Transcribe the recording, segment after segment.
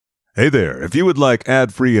Hey there, if you would like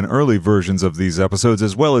ad-free and early versions of these episodes,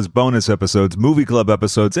 as well as bonus episodes, movie club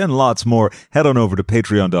episodes, and lots more, head on over to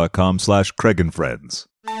patreon.com/CraigandFriends.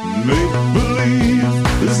 Make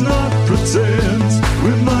believe is not pretend. We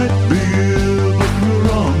might be ill, but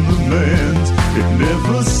we're on the mend. It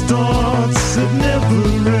never starts, it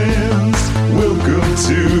never ends. Welcome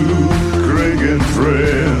to Craig and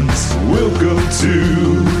Friends. Welcome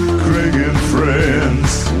to Craig and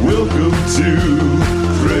Friends. Welcome to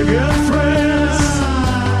Craig and Friends.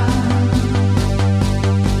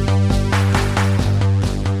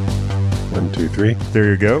 1, 2, 3. There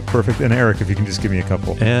you go. Perfect. And Eric, if you can just give me a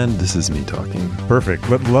couple. And this is me talking. Perfect.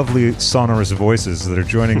 What lovely sonorous voices that are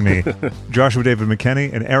joining me. Joshua David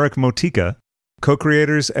McKenney and Eric Motika,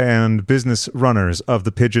 co-creators and business runners of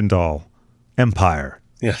the Pigeon Doll Empire.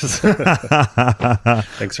 Yes.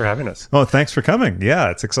 Thanks for having us. Oh, thanks for coming.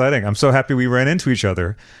 Yeah, it's exciting. I'm so happy we ran into each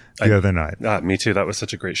other the other night. Me too. That was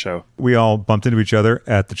such a great show. We all bumped into each other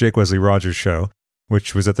at the Jake Wesley Rogers show,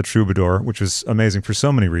 which was at the Troubadour, which was amazing for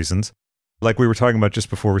so many reasons. Like we were talking about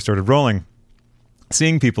just before we started rolling,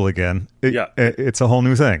 seeing people again, it's a whole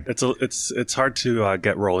new thing. It's hard to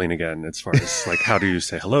get rolling again as far as like how do you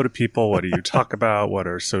say hello to people? What do you talk about? What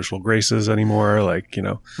are social graces anymore? Like, you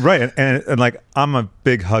know. Right. And like I'm a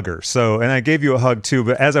big hugger. So, and I gave you a hug too,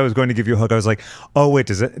 but as I was going to give you a hug, I was like, oh wait,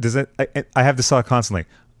 I have this thought constantly.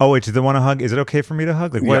 Oh wait, do they want to hug? Is it okay for me to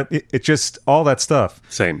hug? Like what? Yeah. It just all that stuff.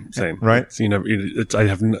 Same. Right. It's,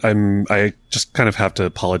 I just kind of have to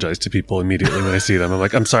apologize to people immediately when I see them. I'm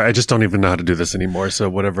like, I'm sorry, I just don't even know how to do this anymore. So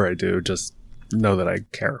whatever I do, just know that I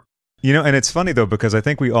care. You know, and it's funny though, because I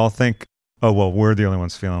think we all think, oh, well, we're the only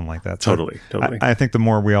ones feeling like that. So Totally. I think the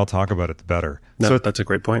more we all talk about it, the better. No, So that's a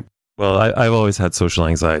great point. Well, I've always had social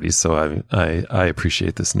anxiety, so I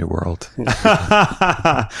appreciate this new world.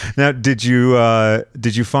 now, did you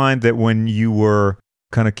find that when you were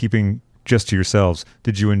kind of keeping just to yourselves,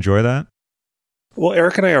 did you enjoy that? Well,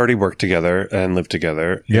 Eric and I already worked together and lived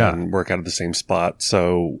together and work out of the same spot.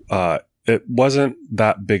 So it wasn't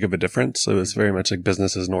that big of a difference. It was very much like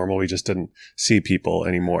business as normal. We just didn't see people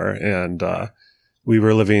anymore. And we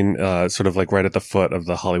were living sort of like right at the foot of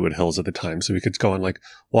the Hollywood Hills at the time. So we could go on like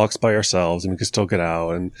walks by ourselves and we could still get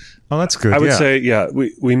out. And Oh, that's good. I would say,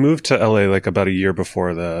 we moved to LA like about a year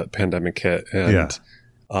before the pandemic hit. And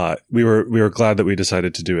we were glad that we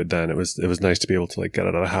decided to do it then. It was nice to be able to like get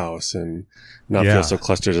out of the house and not feel so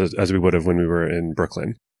clustered as we would have when we were in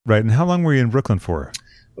Brooklyn. Right. And how long were you in Brooklyn for?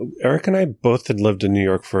 Eric and I both had lived in New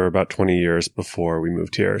York for about 20 years before we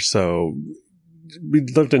moved here. So we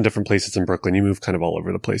lived in different places in Brooklyn. You move kind of all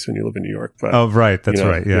over the place when you live in New York. But, oh, right. That's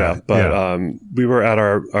right. Yeah. But we were at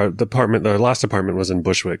our apartment. Our last apartment was in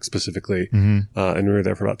Bushwick specifically. And we were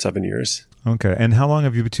there for about 7 years. Okay. And how long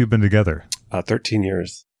have you two been together? 13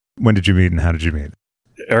 years. When did you meet and how did you meet?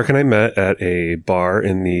 Eric and I met at a bar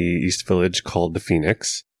in the East Village called The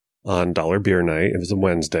Phoenix on Dollar Beer Night. It was a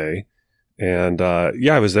Wednesday. And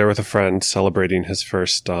I was there with a friend celebrating his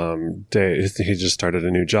first day. He just started a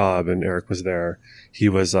new job, and Eric was there. He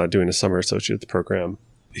was doing a summer associate's program.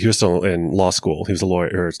 He was still in law school. He was a lawyer,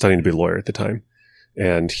 or studying to be a lawyer at the time.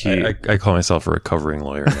 And I call myself a recovering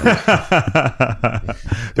lawyer now.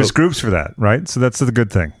 There's groups for that, right? So that's the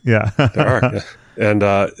good thing. Yeah, there are. Yeah. And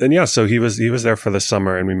so he was there for the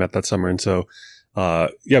summer, and we met that summer. And so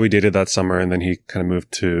we dated that summer, and then he kind of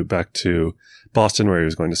moved back to Boston where he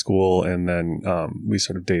was going to school, and then we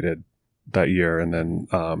sort of dated that year, and then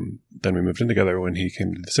we moved in together when he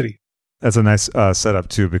came to the city. That's a nice setup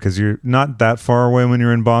too, because you're not that far away when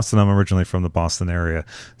you're in Boston. I'm originally from the Boston area,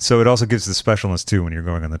 so it also gives the specialness too when you're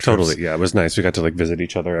going on the trips. Totally, yeah, it was nice. We got to like visit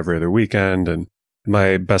each other every other weekend, and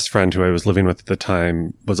my best friend who I was living with at the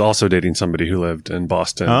time was also dating somebody who lived in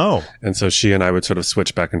Boston. Oh. And so she and I would sort of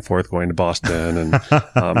switch back and forth going to Boston. And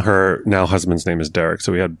her now husband's name is Derek.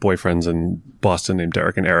 So we had boyfriends in Boston named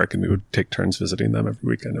Derek and Eric, and we would take turns visiting them every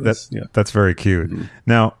weekend. That's very cute. Mm-hmm.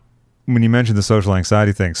 Now, when you mentioned the social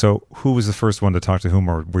anxiety thing, so who was the first one to talk to whom,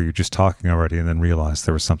 or were you just talking already and then realized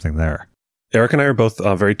there was something there? Eric and I are both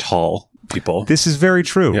very tall people. This is very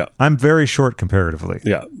true. Yeah. I'm very short comparatively.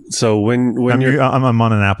 Yeah. So when I'm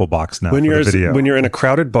on an Apple box now when for the video. When you're in a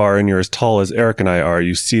crowded bar and you're as tall as Eric and I are,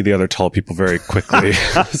 you see the other tall people very quickly.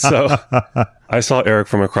 So I saw Eric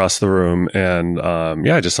from across the room, and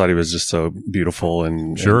I just thought he was just so beautiful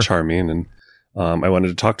and charming, and I wanted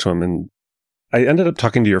to talk to him. And I ended up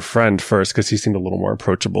talking to your friend first because he seemed a little more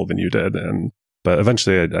approachable than you did, but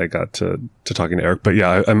eventually I got to talking to Eric. But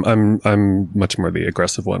yeah, I'm much more the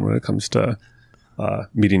aggressive one when it comes to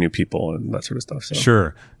meeting new people and that sort of stuff. So.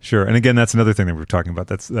 Sure. And again, that's another thing that we're talking about.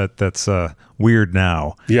 That's weird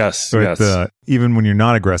now. Yes, but, yes. Even when you're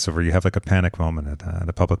not aggressive or you have like a panic moment at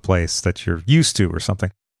a public place that you're used to or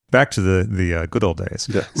something. Back to the good old days.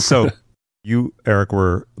 Yeah. So you, Eric,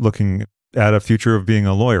 were looking at a future of being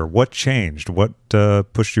a lawyer. What changed? What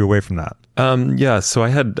pushed you away from that? So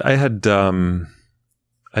I'd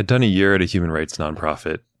done a year at a human rights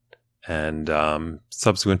nonprofit. And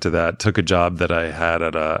subsequent to that, took a job that I had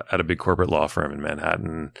at a big corporate law firm in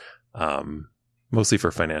Manhattan, mostly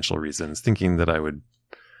for financial reasons, thinking that I would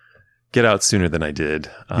get out sooner than I did.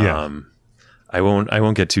 I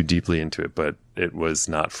won't get too deeply into it, but it was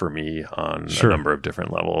not for me on a number of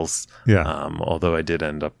different levels. Yeah. Although I did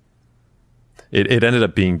end up, it ended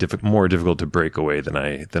up being more difficult to break away than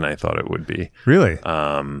I thought it would be. Really?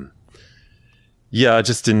 Yeah,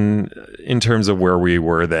 just in terms of where we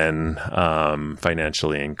were then,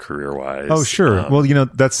 financially and career wise. Oh, sure. Well,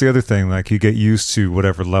 that's the other thing. Like you get used to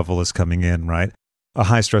whatever level is coming in, right? A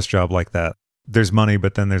high stress job like that, there's money,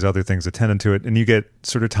 but then there's other things attendant to it, and you get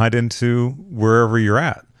sort of tied into wherever you're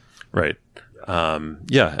at. Right. And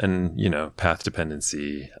path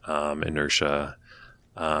dependency, inertia.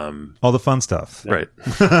 All the fun stuff. Right.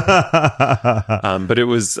 But it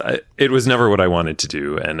was never what I wanted to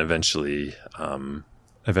do. And eventually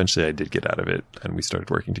I did get out of it and we started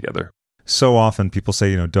working together. So often people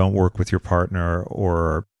say, don't work with your partner,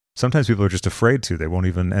 or sometimes people are just afraid to. They won't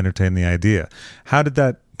even entertain the idea. How did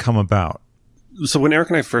that come about? So when Eric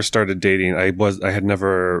and I first started dating, I had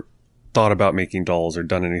never thought about making dolls or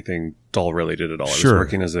done anything doll related at all. Sure. I was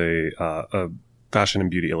working as a fashion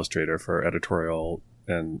and beauty illustrator for editorial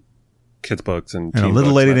and kids books and a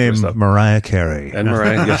little lady named Mariah Carey. And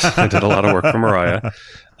Mariah, yes, I did a lot of work for Mariah,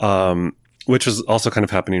 which was also kind of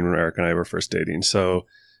happening when Eric and I were first dating. So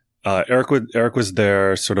Eric was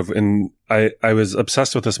there sort of I was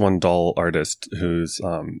obsessed with this one doll artist who's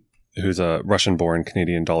a Russian-born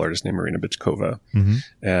Canadian doll artist named Marina Bichkova. Mm-hmm.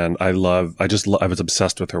 And I was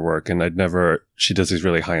obsessed with her work, and she does these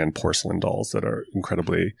really high-end porcelain dolls that are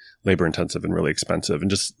incredibly labor-intensive and really expensive and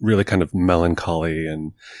just really kind of melancholy,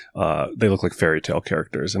 and they look like fairy tale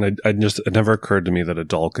characters. And it never occurred to me that a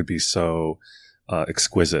doll could be so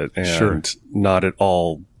exquisite and not at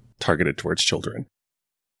all targeted towards children.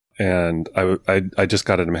 And I just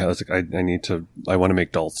got it in my head. I was like, I want to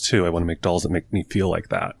make dolls too. I want to make dolls that make me feel like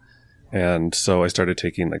that. And so I started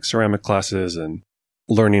taking like ceramic classes and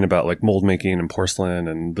learning about like mold making and porcelain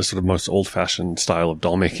and the sort of most old fashioned style of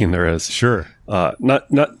doll making there is. Sure. I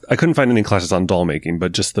couldn't find any classes on doll making,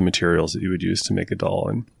 but just the materials that you would use to make a doll.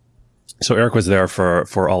 And so Eric was there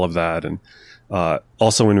for all of that. And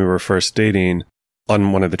also when we were first dating,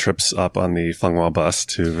 on one of the trips up on the Fenghua bus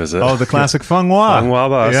to visit. Oh, the classic Fenghua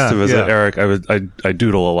bus to visit Eric. I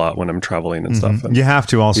doodle a lot when I'm traveling and stuff. And you have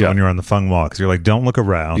to also when you're on the Fenghua, because you're like, don't look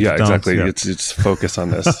around. Yeah, exactly. Yeah. It's focus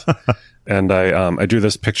on this. And I drew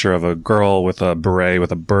this picture of a girl with a beret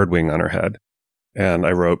with a bird wing on her head. And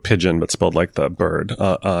I wrote pigeon, but spelled like the bird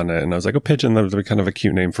on it. And I was like, pigeon, that would be kind of a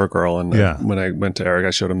cute name for a girl. And when I went to Eric,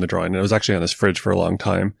 I showed him the drawing. And it was actually on his fridge for a long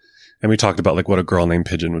time. And we talked about like what a girl named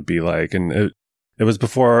Pigeon would be like. And it was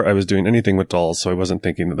before I was doing anything with dolls, so I wasn't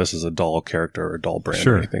thinking that this is a doll character or a doll brand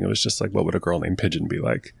or anything. It was just like, what would a girl named Pigeon be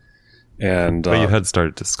like? And but you had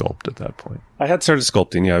started to sculpt at that point. I had started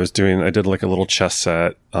sculpting. Yeah, I did like a little chess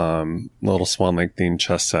set, a little Swan Lake themed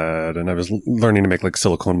chess set, and I was learning to make like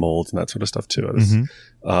silicone molds and that sort of stuff too.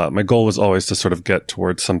 My goal was always to sort of get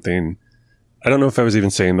towards something. I don't know if I was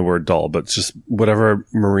even saying the word doll, but just whatever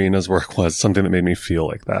Marina's work was, something that made me feel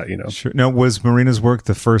like that, Sure. Now, was Marina's work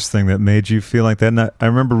the first thing that made you feel like that? And I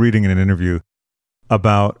remember reading in an interview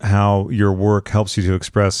about how your work helps you to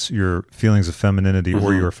express your feelings of femininity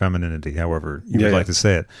or your femininity, however you would like to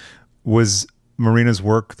say it. Was Marina's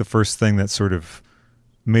work the first thing that sort of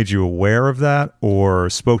made you aware of that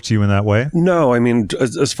or spoke to you in that way? No, I mean,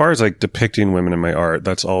 as far as like depicting women in my art,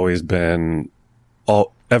 that's always been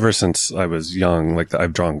ever since I was young. Like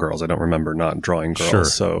I've drawn girls. I don't remember not drawing girls. Sure.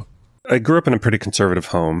 So I grew up in a pretty conservative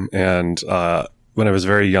home. And when I was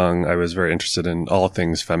very young, I was very interested in all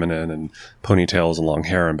things feminine and ponytails and long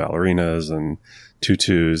hair and ballerinas and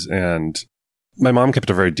tutus. And my mom kept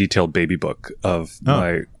a very detailed baby book of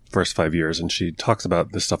my first 5 years. And she talks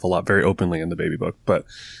about this stuff a lot, very openly in the baby book. But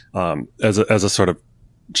as a sort of,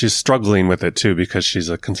 she's struggling with it too, because she's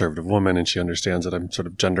a conservative woman and she understands that I'm sort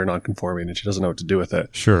of gender nonconforming and she doesn't know what to do with it.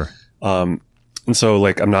 Sure. And so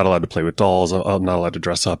like, I'm not allowed to play with dolls. I'm not allowed to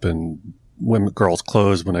dress up in girls'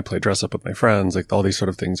 clothes when I play dress up with my friends. Like all these sort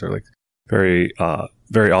of things are like very,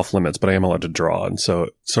 very off limits, but I am allowed to draw. And so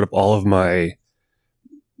sort of all of my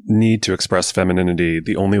need to express femininity,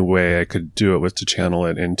 the only way I could do it was to channel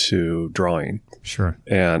it into drawing. Sure.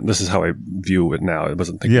 And this is how I view it now. I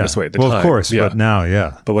wasn't thinking this way at the time. Of course, yeah. But now,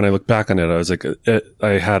 yeah. But when I look back on it, I was like,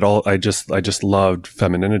 I just loved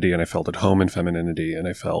femininity, and I felt at home in femininity, and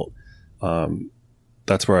I felt,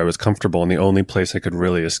 that's where I was comfortable. And the only place I could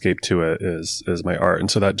really escape to it is my art. And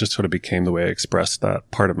so that just sort of became the way I expressed that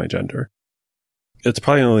part of my gender. It's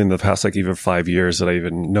probably only in the past, like, even 5 years that I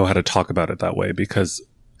even know how to talk about it that way, because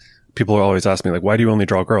people always ask me, like, why do you only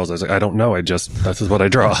draw girls? I was like, I don't know. This is what I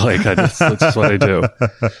draw. Like, that's just what I do.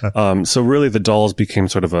 So really the dolls became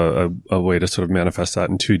sort of a way to sort of manifest that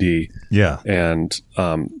in 2D. Yeah. And,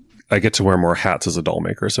 I get to wear more hats as a doll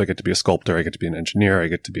maker. So I get to be a sculptor. I get to be an engineer. I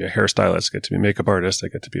get to be a hairstylist. I get to be a makeup artist. I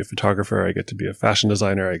get to be a photographer. I get to be a fashion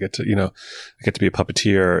designer. I get to be a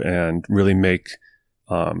puppeteer and really make,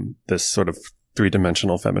 this sort of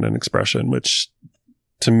 3-dimensional feminine expression, which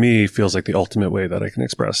to me feels like the ultimate way that I can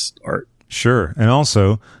express art. Sure. And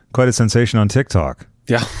also quite a sensation on TikTok.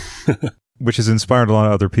 Yeah. Which has inspired a lot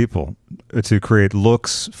of other people to create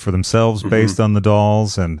looks for themselves based on the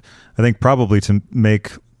dolls, and I think probably to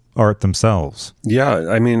make art themselves. Yeah.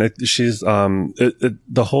 I mean, she's,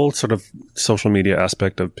 the whole sort of social media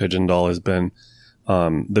aspect of Pigeon Doll has been,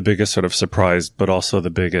 the biggest sort of surprise, but also the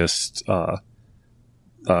biggest, I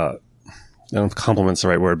don't know if compliment's the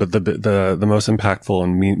right word, but the most impactful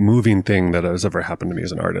and moving thing that has ever happened to me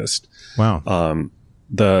as an artist. Wow.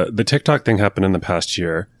 The TikTok thing happened in the past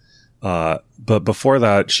year. But before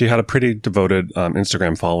that, she had a pretty devoted,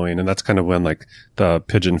 Instagram following. And that's kind of when, like, the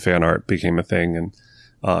pigeon fan art became a thing. And,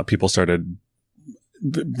 people started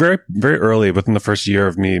very, very early within the first year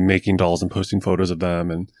of me making dolls and posting photos of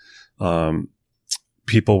them. And,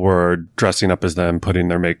 people were dressing up as them, doing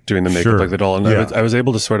the makeup like the doll. And I was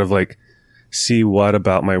able to sort of, like, see what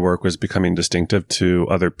about my work was becoming distinctive to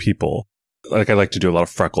other people. Like, I like to do a lot of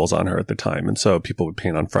freckles on her at the time. And so people would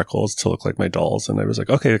paint on freckles to look like my dolls. And I was like,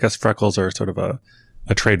 okay, I guess freckles are sort of a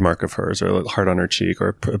trademark of hers, or a heart on her cheek, or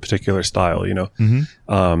a particular style, you know?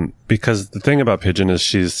 Mm-hmm. Because the thing about Pigeon is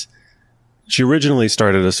she originally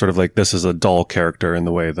started as sort of like, this is a doll character in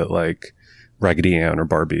the way that, like, Raggedy Ann or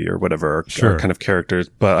Barbie or whatever are kind of characters.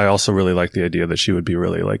 But I also really like the idea that she would be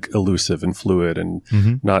really, like, elusive and fluid and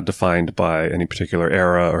not defined by any particular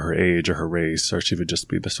era or her age or her race, or she would just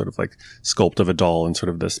be the sort of, like, sculpt of a doll and sort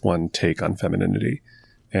of this one take on femininity.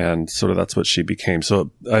 And sort of that's what she became.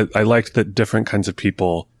 So I liked that different kinds of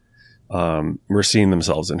people, were seeing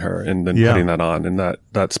themselves in her and then putting that on. And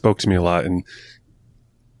that spoke to me a lot. And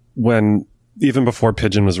even before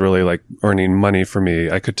Pigeon was really, like, earning money for me,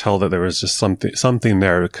 I could tell that there was just something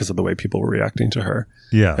there because of the way people were reacting to her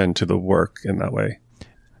and to the work in that way.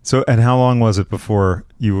 So, and how long was it before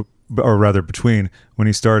between when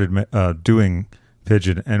you started doing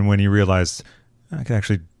Pigeon and when you realized I could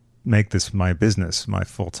actually make this my business, my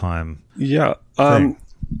full-time thing?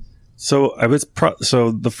 So I was,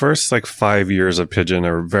 so the first, like, 5 years of Pigeon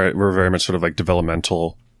were very much sort of like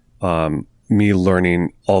developmental, me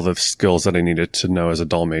learning all the skills that I needed to know as a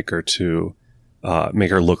doll maker to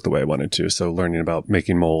make her look the way I wanted to. So learning about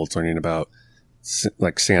making molds, learning about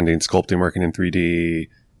like sanding, sculpting, working in 3D,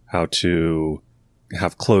 how to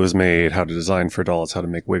have clothes made, how to design for dolls, how to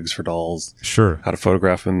make wigs for dolls, how to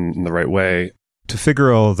photograph in the right way. To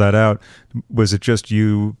figure all of that out, was it just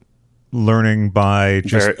you learning by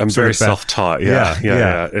just? I'm very self-taught.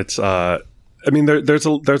 Yeah. It's I mean, there's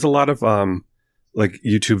a lot of like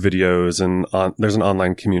YouTube videos, and there's an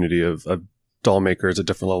online community of doll makers at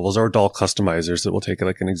different levels, or doll customizers that will take,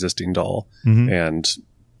 like, an existing doll and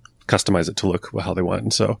customize it to look how they want.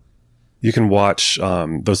 And so you can watch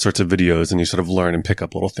those sorts of videos, and you sort of learn and pick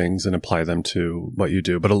up little things and apply them to what you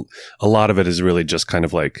do. But a lot of it is really just kind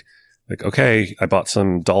of like, okay, I bought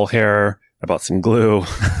some doll hair, I bought some glue,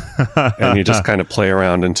 and you just kind of play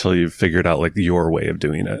around until you've figured out, like, your way of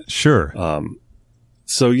doing it. Sure.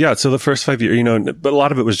 So the first 5 years, but a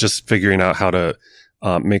lot of it was just figuring out how to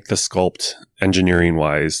make the sculpt engineering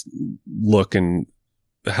wise look and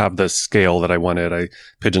have the scale that I wanted.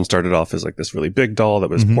 Pigeon started off as, like, this really big doll that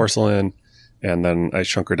was porcelain, and then I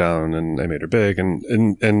shrunk her down and I made her big,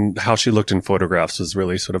 and how she looked in photographs was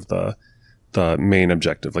really sort of the main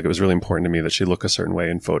objective. Like, it was really important to me that she look a certain way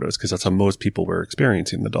in photos, because that's how most people were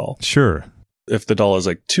experiencing the doll. Sure. If the doll is,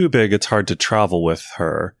 like, too big, it's hard to travel with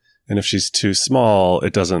her. And if she's too small,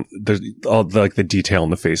 it doesn't, there's all the detail in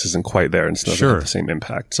the face isn't quite there, and so it doesn't have the same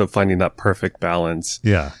impact. So finding that perfect balance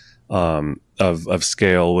of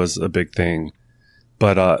scale was a big thing.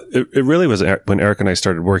 But it really was when Eric and I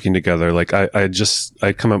started working together. Like, I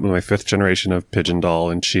come up with my 5th generation of Pigeon doll,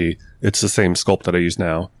 and it's the same sculpt that I use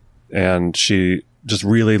now. And she just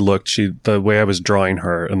really looked, the way I was drawing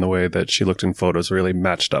her and the way that she looked in photos really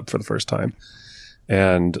matched up for the first time.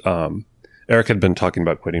 And Eric had been talking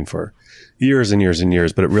about quitting for years and years and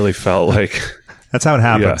years, but it really felt like... That's how it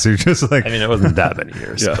happens. Yeah. You're just like... I mean, it wasn't that many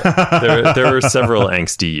years. Yeah. There were several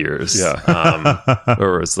angsty years. Yeah.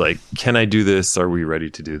 Where it was like, can I do this? Are we ready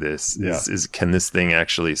to do this? Yeah. Can this thing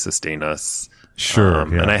actually sustain us? Sure.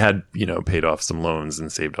 And I had, paid off some loans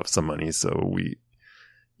and saved up some money. So we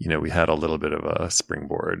had a little bit of a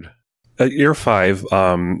springboard. At year 5,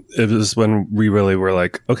 it was when we really were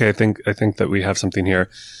like, okay, I think that we have something here.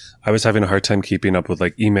 I was having a hard time keeping up with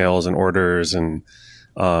like emails and orders, and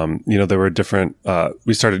there were different.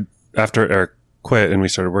 We started after Eric quit and we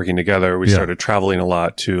started working together. We started traveling a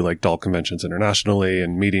lot to like doll conventions internationally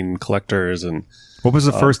and meeting collectors. And what was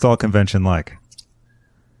the first doll convention like?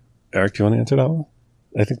 Eric, do you want to answer that one?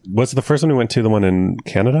 I think was the first one we went to the one in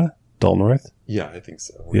Canada, Doll North. Yeah, I think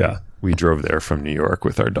so. We drove there from New York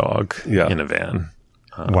with our dog in a van.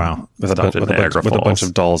 Wow. With a bunch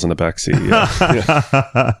of dolls in the back seat. Yeah.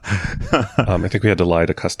 I think we had to lie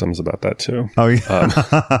to customs about that too. Oh,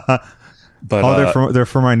 yeah. But they're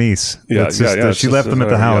for my niece. She left them at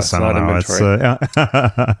the house somehow.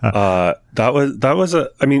 That was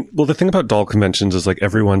the thing about doll conventions is like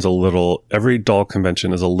every doll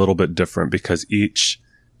convention is a little bit different because each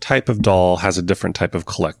type of doll has a different type of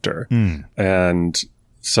collector. And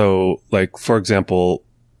so like, for example,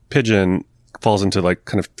 Pigeon falls into like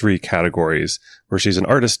kind of 3 categories where she's an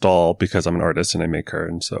artist doll because I'm an artist and I make her.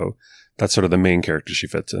 And so that's sort of the main character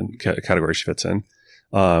category she fits in.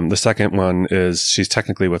 The second one is she's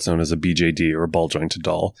technically what's known as a BJD or a ball jointed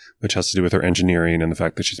doll, which has to do with her engineering and the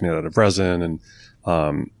fact that she's made out of resin.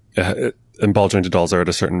 And ball jointed dolls are at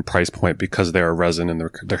a certain price point because they're resin and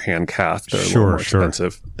they're hand cast. They're a little more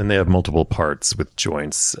expensive. And they have multiple parts with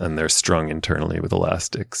joints and they're strung internally with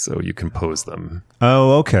elastics, so you can pose them.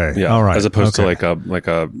 Oh, okay. Yeah. All right. As opposed to like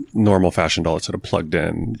a normal fashion doll, it's sort of plugged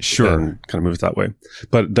in. Sure. And kind of moves that way.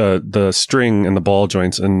 But the string and the ball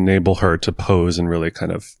joints enable her to pose and really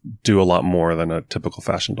kind of do a lot more than a typical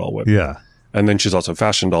fashion doll would. Yeah. And then she's also a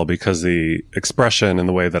fashion doll because the expression and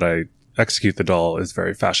the way that I execute the doll is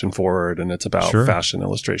very fashion forward, and it's about fashion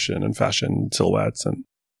illustration and fashion silhouettes and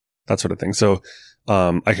that sort of thing. So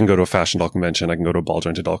I can go to a fashion doll convention, I can go to a ball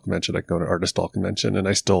jointed doll convention, I can go to an artist doll convention, and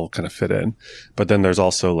I still kind of fit in. But then there's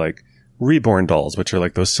also like reborn dolls, which are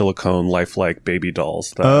like those silicone lifelike baby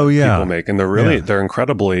dolls that people make, and they're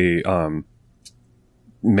incredibly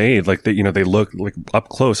made like that. They look like up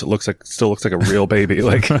close, still looks like a real baby,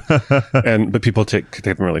 like but people take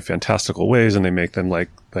them really fantastical ways, and they make them like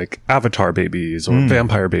avatar babies or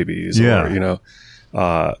vampire babies, or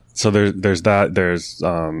so there's that. There's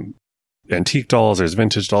antique dolls, there's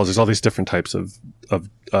vintage dolls, there's all these different types of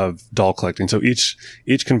doll collecting. So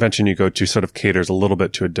each convention you go to sort of caters a little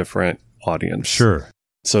bit to a different audience. Sure.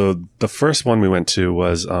 So the first one we went to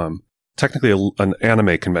was technically an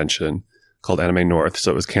anime convention called Anime North.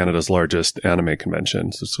 So it was Canada's largest anime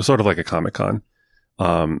convention. So it's sort of like a Comic-Con.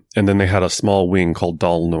 And then they had a small wing called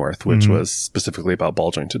Doll North, which was specifically about ball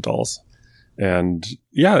jointed dolls. And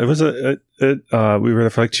yeah, it was we were there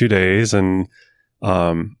for like 2 days, and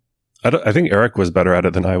I think Eric was better at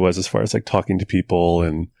it than I was as far as like talking to people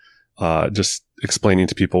and just explaining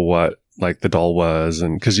to people what like the doll was.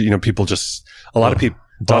 And because, people just, a lot of people.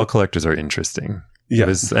 Doll collectors are interesting. Yeah.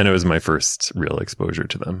 And it was my first real exposure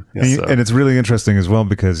to them. Yeah. And it's really interesting as well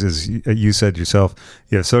because, as you said yourself,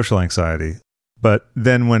 you have social anxiety. But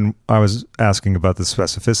then when I was asking about the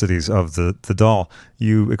specificities of the doll,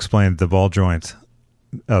 you explained the ball jointed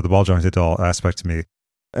doll aspect to me.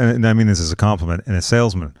 And I mean this as a compliment in a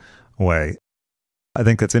salesman way. I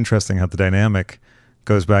think that's interesting how the dynamic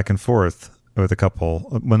goes back and forth with a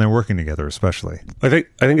couple when they're working together, especially. I think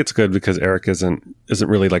it's good because Eric isn't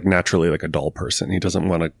really like naturally like a doll person. He doesn't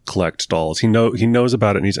want to collect dolls. He knows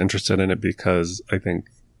about it and he's interested in it because I think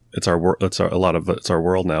it's our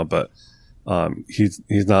world now. But he's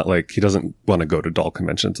not like, he doesn't want to go to doll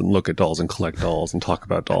conventions and look at dolls and collect dolls and talk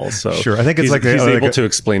about dolls. So sure, I think it's he's able to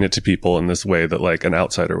explain it to people in this way that like an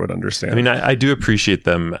outsider would understand. I mean, I do appreciate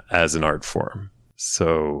them as an art form.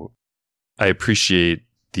 So I appreciate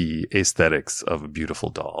the aesthetics of a beautiful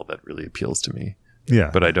doll that really appeals to me.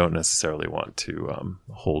 Yeah. But I don't necessarily want to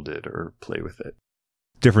hold it or play with it.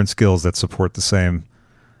 Different skills that support the same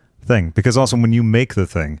thing. Because also when you make the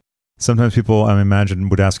thing, sometimes people, I imagine,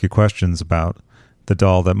 would ask you questions about the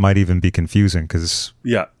doll that might even be confusing because...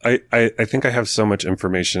 Yeah, I think I have so much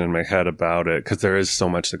information in my head about it because there is so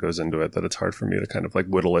much that goes into it that it's hard for me to kind of like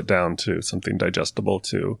whittle it down to something digestible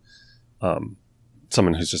to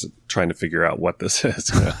someone who's just trying to figure out what this is.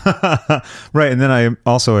 You know? Right. And then I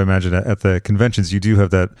also imagine at the conventions, you do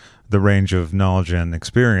have the range of knowledge and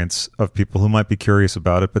experience of people who might be curious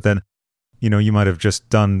about it. But then, you might have just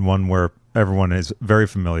done one where everyone is very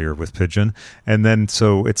familiar with Pidgin. And then,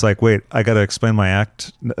 so it's like, wait, I got to explain my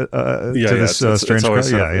act to this strange crowd.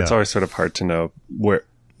 Yeah. It's always sort of hard to know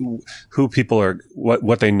who people are,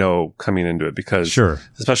 what they know coming into it, because sure,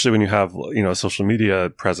 especially when you have, a social media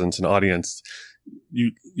presence and audience,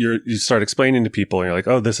 you start explaining to people and you're like,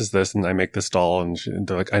 oh, this is this, and I make this doll, and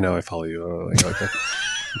they're like, I know, I follow you.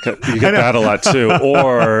 You get that a lot too.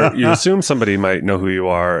 Or you assume somebody might know who you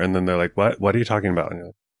are, and then they're like, what are you talking about?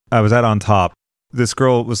 I was On Top. This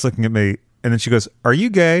girl was looking at me, and then she goes, are you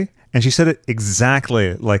gay? And she said it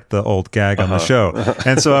exactly like the old gag on the show.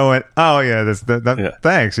 And so I went, oh, yeah,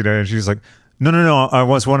 thanks. And she's like, no, I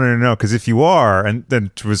was wanting to know, because if you are, and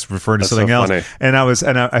then she was referring to something else. Funny. And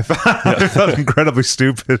I felt incredibly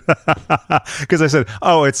stupid because I said,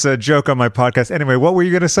 oh, it's a joke on my podcast. Anyway, what were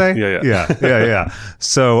you going to say? Yeah.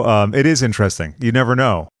 So it is interesting. You never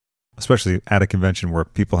know, especially at a convention where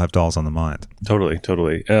people have dolls on the mind. Totally.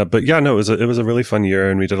 But yeah, no, it was a really fun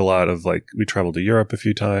year, and we did a lot of we traveled to Europe a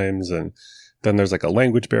few times, and then there's a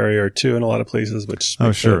language barrier too in a lot of places, which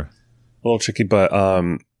makes it a little tricky.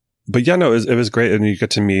 But yeah, no, it was great, and you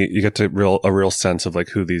get to a real sense of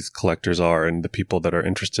who these collectors are and the people that are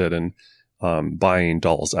interested in buying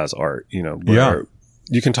dolls as art.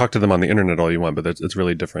 You can talk to them on the internet all you want, but it's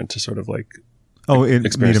really different to sort of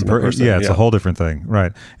experience them in person. Yeah, it's a whole different thing,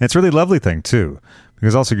 right? And it's a really lovely thing too,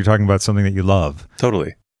 because also you're talking about something that you love.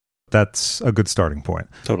 Totally, that's a good starting point.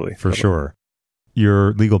 Totally, sure.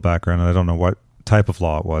 Your legal background, and I don't know what type of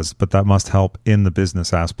law it was, but that must help in the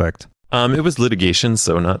business aspect. It was litigation,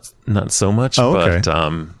 so not so much. Oh, okay.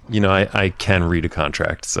 But I can read a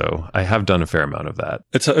contract, so I have done a fair amount of that.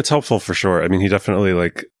 It's helpful for sure. I mean, he definitely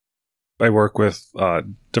I work with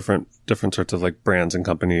different sorts of brands and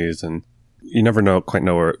companies, and you never quite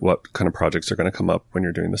know what kind of projects are going to come up when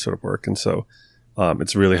you're doing this sort of work. And so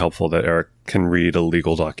it's really helpful that Eric can read a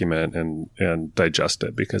legal document and digest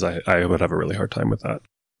it, because I would have a really hard time with that.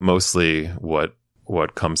 Mostly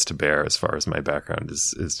what comes to bear as far as my background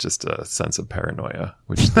is just a sense of paranoia,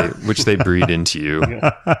 which they breed into you.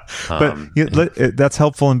 But that's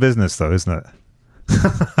helpful in business, though, isn't it?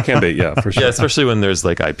 Can be, yeah, for sure. Yeah, especially when there's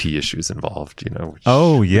IP issues involved, which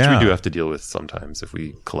we do have to deal with sometimes if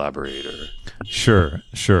we collaborate or. Sure.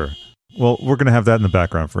 Well, we're going to have that in the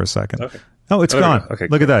background for a second. Okay. Oh, it's gone. Okay,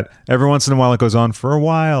 look at that. Every once in a while it goes on for a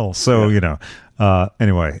while. So,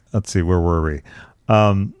 anyway, let's see, where were we?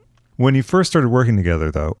 When you first started working together,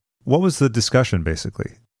 though, what was the discussion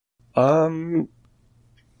basically?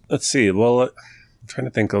 Let's see. Well, I'm trying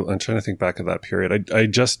to think back at that period. I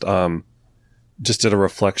just did a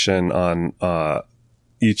reflection on I'm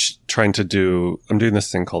doing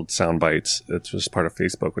this thing called Sound Bites. It's just part of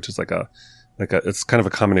Facebook, which is it's kind of a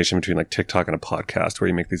combination between TikTok and a podcast, where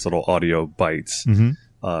you make these little audio bites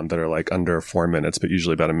that are under 4 minutes, but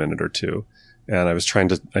usually about a minute or two. And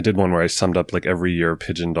I did one where I summed up every year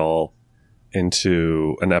Pigeon Doll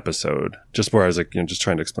into an episode, just where I was just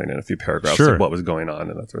trying to explain in a few paragraphs what was going on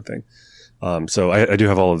and that sort of thing. So I do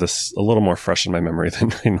have all of this a little more fresh in my memory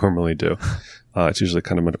than I normally do. It's usually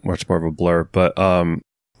kind of much more of a blur, but I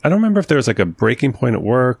don't remember if there was a breaking point at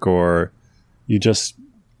work, or it just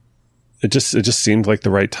seemed like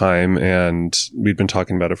the right time, and we'd been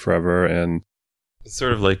talking about it forever. And it's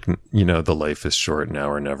sort of the life is short now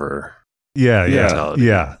or never. Yeah,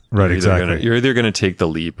 right, exactly. You're either going to take the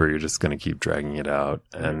leap, or you're just going to keep dragging it out.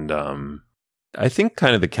 And I think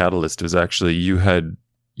kind of the catalyst was actually you had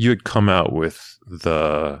come out with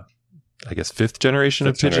the, I guess, fifth generation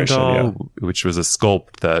of Pigeon Doll, which was a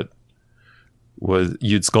sculpt that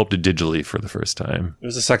you'd sculpted digitally for the first time. It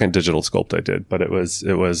was the second digital sculpt I did, but it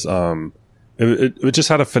just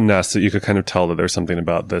had a finesse that you could kind of tell that there's something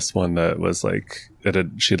about this one that was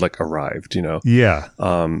she'd arrived, Yeah.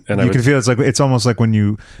 And you can feel it's almost like when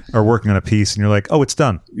you are working on a piece and you're like, oh, it's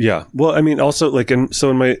done. Yeah. Well, I mean, also in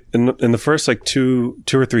the first 2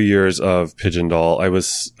 or 3 years of Pigeon Doll, I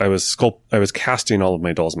was casting all of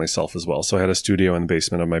my dolls myself as well. So I had a studio in the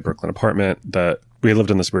basement of my Brooklyn apartment that we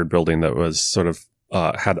lived in this weird building that was sort of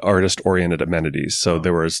had artist oriented amenities. So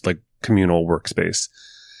there was communal workspace.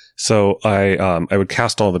 So I would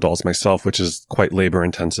cast all the dolls myself, which is quite labor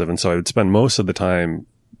intensive. And so I would spend most of the time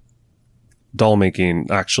doll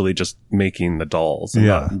making, actually just making the dolls, and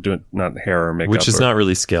not hair or makeup. Which is not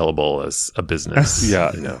really scalable as a business.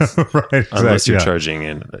 Yeah. Right. Exactly. Unless you're charging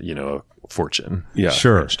in, a fortune. Yeah.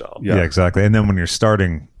 Sure. Yeah, exactly. And then when you're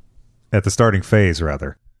starting at the starting phase,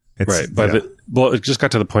 rather. Well, it just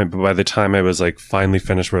got to the point, but by the time I was like finally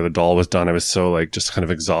finished where the doll was done, I was so like just kind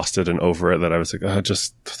of exhausted and over it that I was like, oh,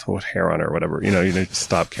 just throw hair on her or whatever. You need to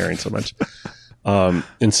stop caring so much.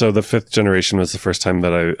 And so the 5th generation was the first time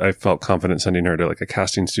that I felt confident sending her to like a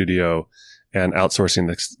casting studio and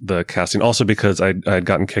outsourcing the casting. Also because I had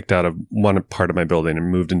gotten kicked out of one part of my building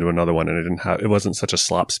and moved into another one, and it wasn't such a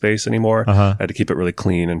slop space anymore. I had to keep it really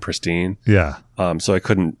clean and pristine. Yeah. So I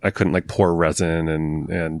couldn't like pour resin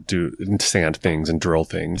and do sand things and drill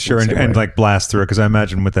things. Sure. And like blast through it. Cause I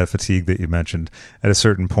imagine with that fatigue that you mentioned, at a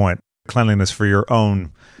certain point, cleanliness for your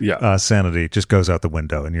own sanity just goes out the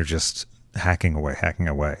window, and you're just hacking away.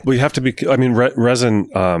 Well, you have to be, resin,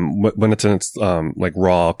 when it's in its, like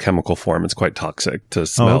raw chemical form, it's quite toxic to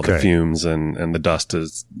smell. The fumes and the dust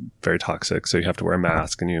is very toxic. So you have to wear a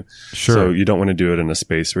mask, and so you don't want to do it in a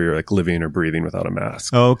space where you're like living or breathing without a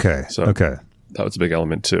mask. Oh, okay. So that was a big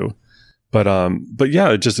element too. But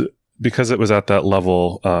yeah, just because it was at that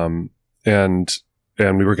level, and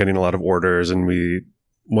we were getting a lot of orders and we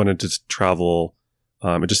wanted to travel,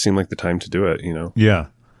 it just seemed like the time to do it, Yeah.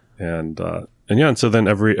 And so then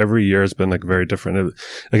every year has been like very different.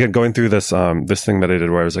 Again, going through this thing that I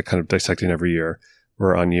did where I was like kind of dissecting every year.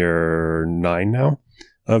 We're on year 9 now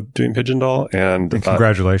of doing Pigeon Doll, and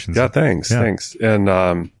congratulations. Thanks. And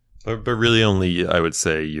but really only, I would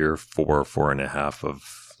say, year 4.5 of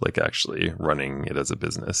like actually running it as a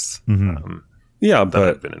business. Mm-hmm. That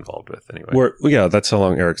I've been involved with anyway. That's how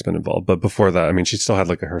long Eric's been involved. But before that, she still had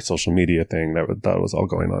like her social media thing that was all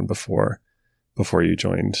going on before you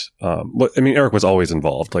joined. Eric was always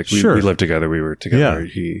involved. Like we lived together. We were together.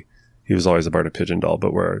 Yeah. He was always a part of Pigeon Doll,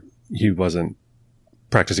 but where he wasn't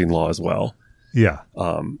practicing law as well. Yeah.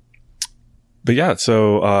 But yeah,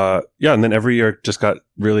 so, and then every year just got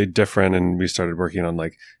really different, and we started working on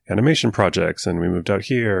like animation projects, and we moved out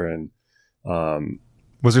here. And,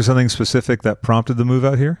 was there something specific that prompted the move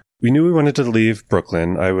out here? We knew we wanted to leave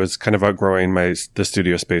Brooklyn. I was kind of outgrowing the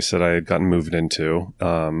studio space that I had gotten moved into.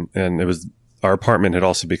 And our apartment had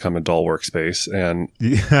also become a doll workspace, and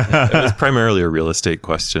it was primarily a real estate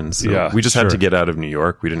question. So we just had to get out of New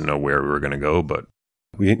York. We didn't know where we were going to go, but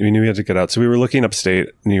we knew we had to get out. So we were looking upstate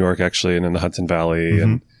New York, actually, and in the Hudson Valley,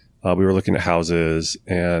 and we were looking at houses.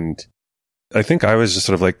 And I think I was just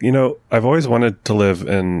sort of like, I've always wanted to live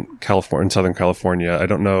in Southern California. I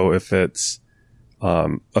don't know if it's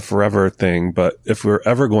a forever thing, but if we're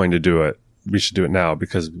ever going to do it, we should do it now,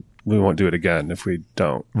 because we won't do it again if we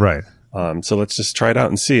don't. Right. So let's just try it out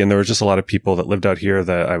and see. And there was just a lot of people that lived out here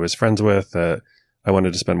that I was friends with, that I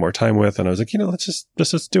wanted to spend more time with. And I was like,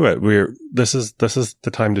 let's do it. This is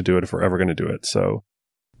the time to do it if we're ever going to do it. So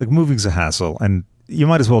like, moving's a hassle, and you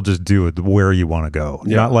might as well just do it where you want to go.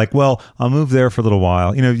 Yeah. Not like, well, I'll move there for a little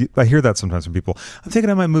while. I hear that sometimes from people. I'm thinking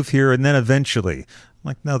I might move here, and then eventually. I'm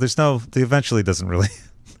like, no, the eventually doesn't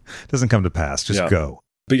come to pass. Just go.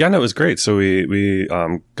 But yeah, no, it was great. So we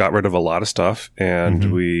got rid of a lot of stuff,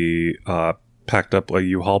 and we packed up a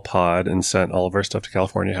U-Haul pod and sent all of our stuff to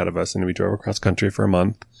California ahead of us. And we drove across country for a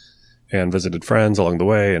month and visited friends along the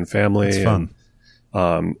way and family. It's fun.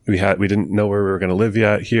 And, we didn't know where we were going to live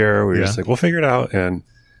yet here. We were just like, we'll figure it out. And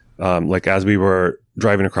like as we were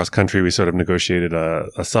driving across country, we sort of negotiated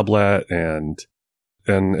a sublet, and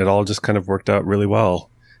it all just kind of worked out really well.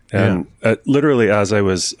 And literally as I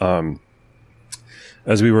was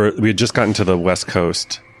we had just gotten to the West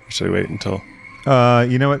Coast. Should I wait until?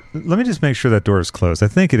 You know what? Let me just make sure that door is closed. I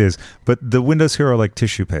think it is, but the windows here are like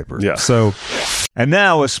tissue paper. Yeah. So, and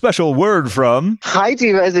now a special word from... Hi,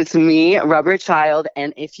 Divas. It's me, Rubber Child.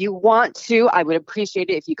 And if you want to, I would appreciate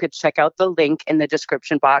it if you could check out the link in the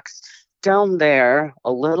description box down there,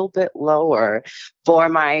 a little bit lower, for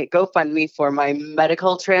my GoFundMe for my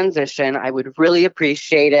medical transition. I would really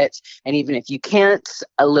appreciate it. And even if you can't,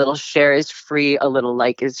 a little share is free, a little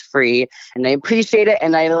like is free. And I appreciate it,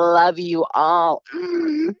 and I love you all.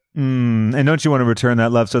 And don't you want to return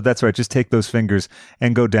that love? So that's right. Just take those fingers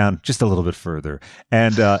and go down just a little bit further,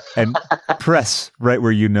 and press right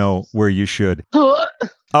where you know where you should.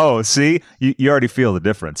 Oh, see, you already feel the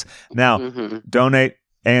difference. Now, donate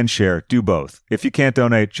and share. Do both. If you can't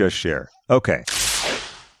donate, just share. Okay.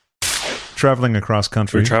 Traveling across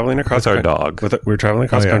country. We're traveling across with our dog. We're traveling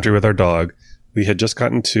across country with our dog. We had just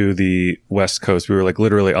gotten to the West Coast. We were like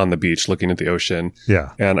literally on the beach looking at the ocean.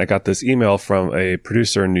 Yeah. And I got this email from a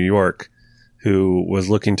producer in New York who was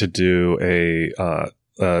looking to do a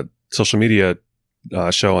social media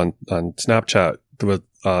show on Snapchat with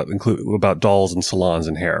about dolls and salons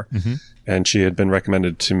and hair. And she had been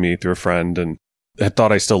recommended to me through a friend, and had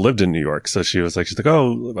thought I still lived in New York. So she's like,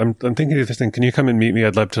 oh, I'm thinking of this thing. Can you come and meet me?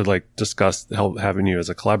 I'd love to like discuss having you as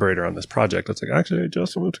a collaborator on this project. It's like, actually, I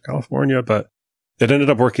just moved to California, but it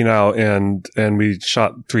ended up working out, and we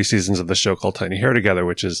shot 3 seasons of the show called Tiny Hair together,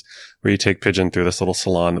 which is where you take Pigeon through this little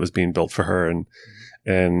salon that was being built for her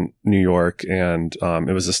in New York. And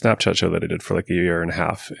it was a Snapchat show that I did for like a year and a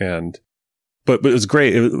half. But it was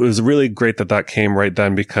great. It was really great that came right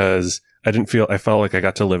then, because I felt like I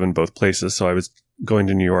got to live in both places. So I was going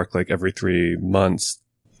to New York like every 3 months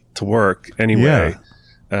to work anyway. Yeah.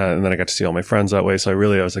 And then I got to see all my friends that way. So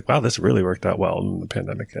I was like, wow, this really worked out well when the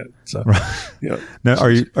pandemic hit. So, Now, are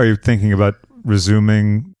you thinking about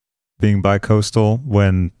resuming being bi-coastal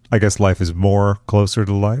when I guess life is more closer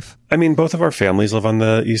to life? I mean, both of our families live on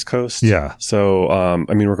the East Coast. Yeah. So,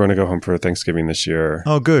 we're going to go home for Thanksgiving this year.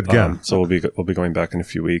 Oh, good. Yeah. So we'll be going back in a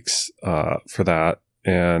few weeks, for that.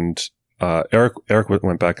 And, Eric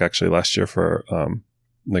went back actually last year for,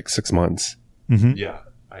 like 6 months. Mm-hmm. Yeah.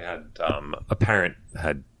 I had a parent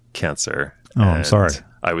had cancer. Oh, I'm sorry.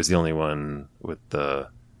 I was the only one I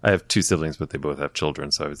have 2 siblings, but they both have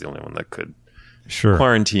children, so I was the only one that could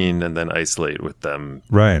quarantine and then isolate with them,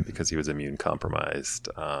 right? Because he was immune compromised,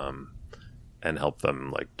 and help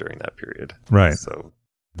them like during that period, right? So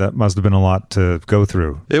that must have been a lot to go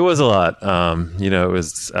through. It was a lot. It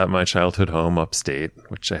was at my childhood home upstate,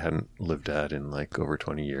 which I hadn't lived at in like over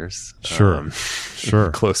 20 years. Sure.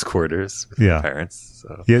 Close quarters with my parents.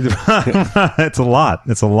 So. Yeah, it's a lot.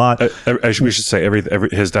 It's a lot. We should say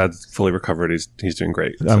his dad's fully recovered. He's doing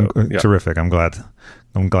great. So, terrific. I'm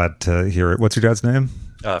glad to hear it. What's your dad's name?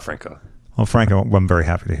 Franco. Well, Franco, I'm very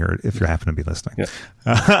happy to hear it if you happen to be listening.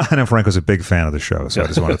 Yeah. I know Franco's a big fan of the show, so I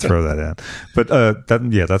just want to throw that in. But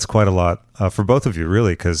that's quite a lot for both of you,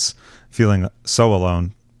 really, because feeling so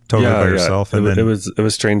alone, totally by yourself. And it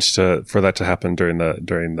was strange for that to happen during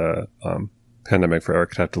the pandemic, for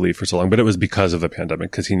Eric to have to leave for so long. But it was because of the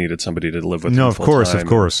pandemic, because he needed somebody to live with him. No, of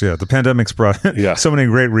course. Yeah, the pandemic's brought so many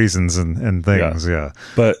great reasons and things. Yeah.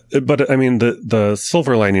 But I mean, the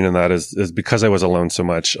silver lining in that is because I was alone so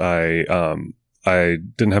much, I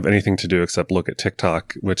didn't have anything to do except look at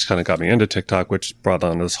TikTok, which kind of got me into TikTok, which brought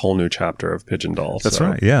on this whole new chapter of Pigeon Doll. That's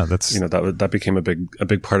right. Yeah, that became a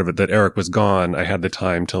big part of it. That Eric was gone, I had the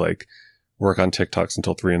time to like work on TikToks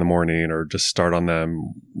until 3 a.m, or just start on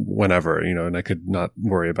them whenever, and I could not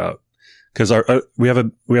worry about, because we have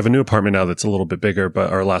a new apartment now that's a little bit bigger,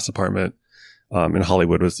 but our last apartment in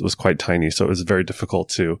Hollywood was quite tiny, so it was very difficult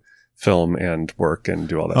to film and work and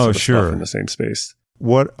do all that sort of stuff in the same space.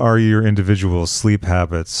 What are your individual sleep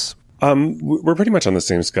habits? We're pretty much on the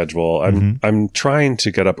same schedule. I'm trying to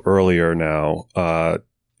get up earlier now,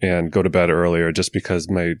 and go to bed earlier, just because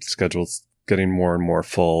my schedule's getting more and more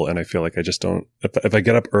full, and I feel like I just don't. If I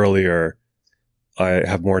get up earlier, I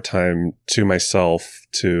have more time to myself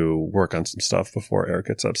to work on some stuff before Eric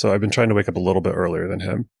gets up. So I've been trying to wake up a little bit earlier than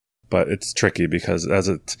him, but it's tricky because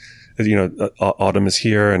autumn is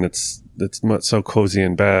here, and it's so cozy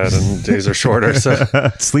in bed, and days are shorter. So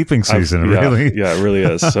sleeping season, really. Yeah, it really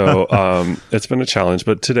is. So it's been a challenge.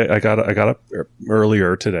 But today I got up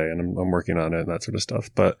earlier today, and I'm working on it and that sort of stuff.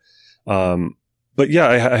 But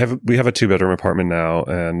yeah, we have a 2-bedroom apartment now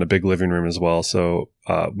and a big living room as well. So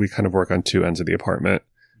we kind of work on 2 ends of the apartment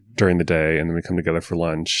during the day, and then we come together for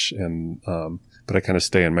lunch. And but I kind of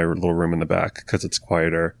stay in my little room in the back because it's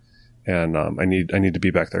quieter, and I need to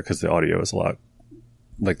be back there because the audio is a lot.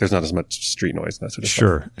 Like there's not as much street noise and that sort of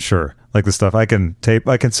stuff. Sure. Like the stuff I can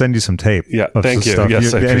send you some tape. Yeah, thank you.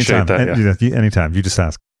 Yes, I appreciate that. Anytime, you just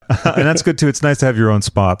ask. And that's good too. It's nice to have your own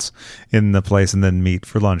spots in the place and then meet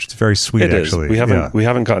for lunch. It's very sweet, actually. We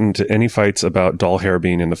haven't gotten to any fights about doll hair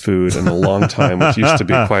being in the food in a long time, which used to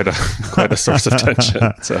be quite a source of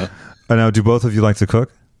tension. So, now, do both of you like to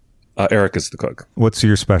cook? Eric is the cook. What's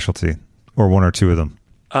your specialty, or one or two of them?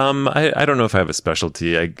 I don't know if I have a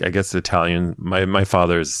specialty. I guess Italian. My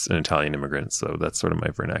father's an Italian immigrant, so that's sort of my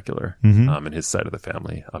vernacular. Mm-hmm. And his side of the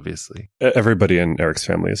family, obviously. Everybody in Eric's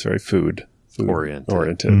family is very food oriented.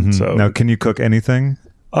 Mm-hmm. So now, can you cook anything?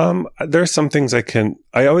 There are some things I can.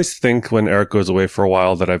 I always think when Eric goes away for a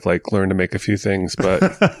while that I've like learned to make a few things, but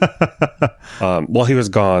while he was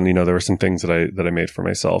gone, there were some things that I made for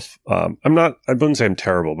myself. I wouldn't say I'm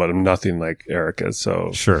terrible, but I'm nothing like Eric is.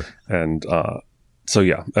 So sure. And so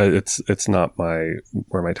yeah, it's not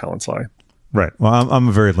where my talents lie. Right. Well, I'm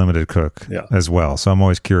a very limited cook as well, so I'm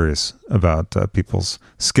always curious about people's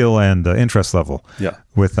skill and interest level. Yeah.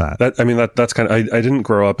 With that. That's kind of. I didn't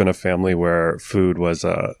grow up in a family where food was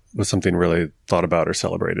something really thought about or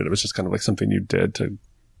celebrated. It was just kind of like something you did to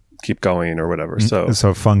keep going or whatever.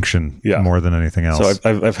 So function more than anything else. So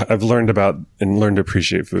I've learned about and learned to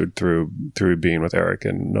appreciate food through being with Eric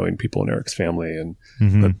and knowing people in Eric's family. And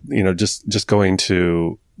but, you know, just going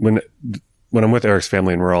to when I'm with Eric's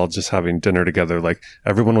family and we're all just having dinner together, like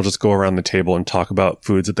everyone will just go around the table and talk about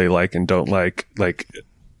foods that they like and don't like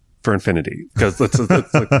for infinity, because that's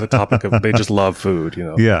like the topic of, they just love food, you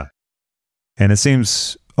know? Yeah. And it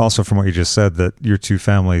seems also from what you just said that your two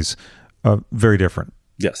families are very different.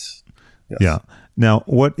 Yes. Yeah. Now,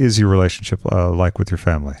 what is your relationship like with your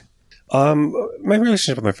family? My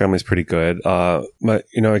relationship with my family is pretty good. I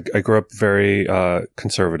grew up very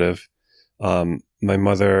conservative. My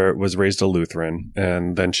mother was raised a Lutheran,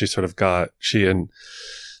 and then she sort of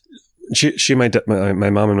my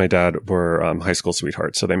mom and my dad were high school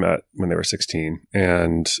sweethearts. So they met when they were 16,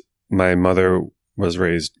 and my mother was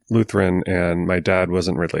raised Lutheran, and my dad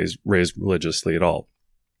wasn't raised religiously at all.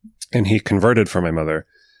 And he converted for my mother.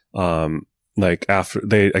 After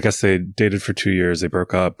I guess they dated for 2 years, they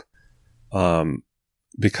broke up,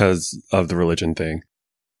 because of the religion thing.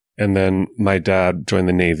 And then my dad joined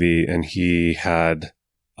the Navy, and he had,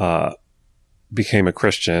 became a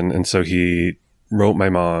Christian. And so he wrote my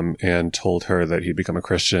mom and told her that he'd become a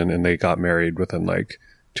Christian, and they got married within like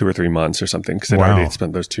 2 or 3 months or something, because they'd already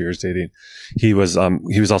spent those 2 years dating. He was also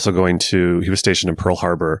he was stationed in Pearl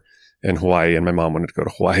Harbor in Hawaii, and my mom wanted to go to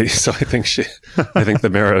Hawaii. So I think the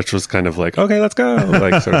marriage was kind of like, okay, let's go,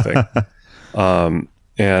 like sort of thing.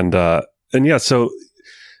 And yeah, so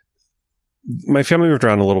my family moved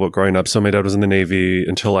around a little bit growing up. So my dad was in the Navy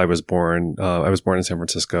until I was born. I was born in San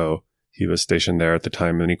Francisco. He was stationed there at the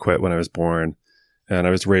time, and he quit when I was born. And I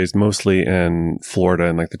was raised mostly in Florida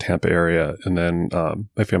and like the Tampa area. And then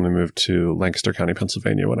my family moved to Lancaster County,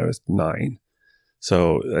 Pennsylvania when I was 9.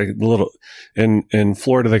 So in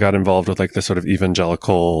Florida, they got involved with like the sort of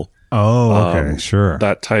evangelical. Oh, okay, sure.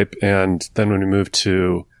 That type. And then when we moved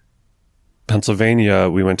to Pennsylvania,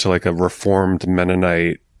 we went to like a Reformed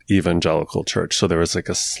Mennonite evangelical church. So there was like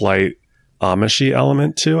a slight Amishy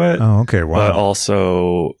element to it. Oh, okay. Wow. But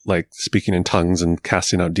also like speaking in tongues and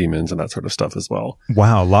casting out demons and that sort of stuff as well.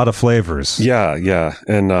 Wow. A lot of flavors. Yeah. Yeah.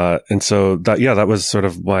 And so that was sort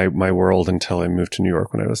of my world until I moved to New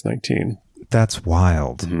York when I was 19. That's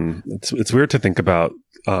wild. Mm-hmm. It's weird to think about.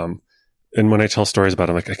 And when I tell stories about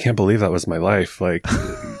it, I'm like, I can't believe that was my life. Like,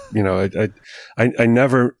 you know, I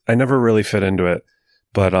never really fit into it,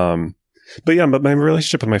 but my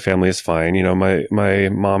relationship with my family is fine. You know, my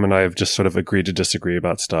mom and I have just sort of agreed to disagree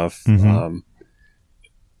about stuff. Mm-hmm.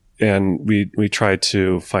 And we try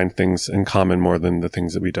to find things in common more than the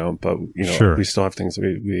things that we don't, but you know, we still have things that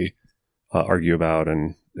we argue about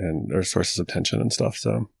and are sources of tension and stuff.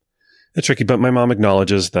 So it's tricky, but my mom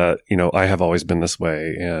acknowledges that, you know, I have always been this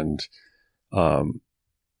way,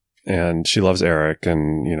 and she loves Eric,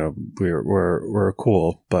 and, you know, we're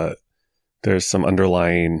cool, but there's some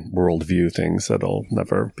underlying worldview things that'll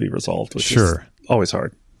never be resolved, which is always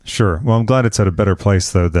hard. Sure. Well, I'm glad it's at a better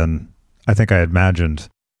place though than I think I imagined.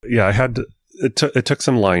 Yeah, it took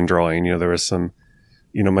some line drawing. You know, there was some,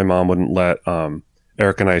 you know, my mom wouldn't let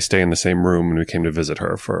Eric and I stay in the same room when we came to visit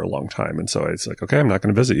her for a long time. And so it's like, okay, I'm not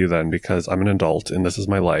going to visit you then because I'm an adult and this is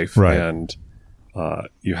my life. Right. And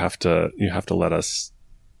you have to let us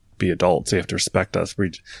be adults. You have to respect us.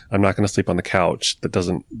 I'm not going to sleep on the couch.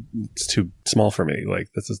 It's too small for me. Like,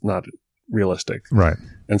 this is not realistic. Right.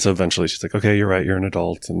 And so eventually she's like, okay, you're right. You're an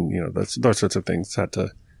adult. And, you know, those sorts of things took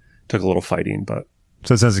a little fighting, but.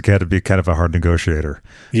 So it sounds like you had to be kind of a hard negotiator.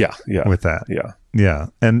 Yeah. Yeah. With that. Yeah. Yeah.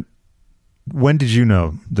 And when did you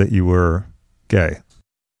know that you were gay?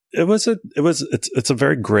 It's a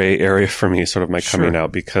very gray area for me, sort of my coming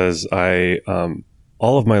out, because I,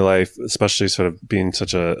 all of my life, especially sort of being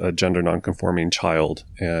such a gender nonconforming child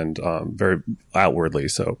and very outwardly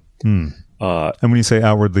so. And when you say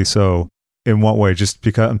outwardly so, in what way? Just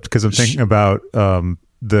because I'm thinking about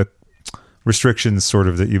the restrictions sort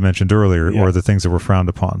of that you mentioned earlier, or the things that were frowned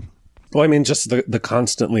upon. Well, I mean, just the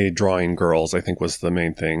constantly drawing girls, I think, was the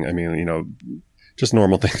main thing. I mean, you know, just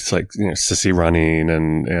normal things like, you know, sissy running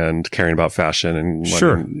and caring about fashion and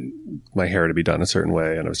wanting my hair to be done a certain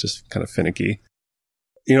way. And I was just kind of finicky.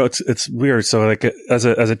 You know, it's weird. So like as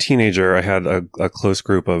a teenager, I had a close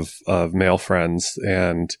group of male friends,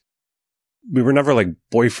 and we were never like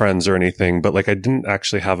boyfriends or anything, but like I didn't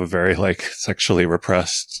actually have a very like sexually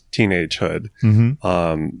repressed teenagehood.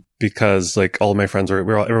 Mm-hmm. Because like all of my friends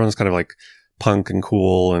everyone's kind of like punk and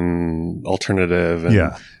cool and alternative.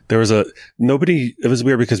 And there was it was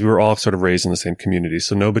weird because we were all sort of raised in the same community.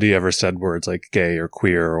 So nobody ever said words like gay or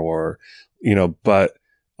queer or, you know, but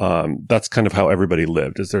that's kind of how everybody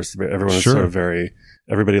lived. Everyone was sort of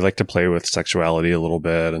everybody liked to play with sexuality a little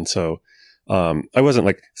bit. And so, I wasn't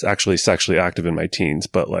like actually sexually active in my teens,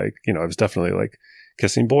 but like, I was definitely like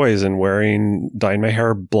kissing boys and dyeing my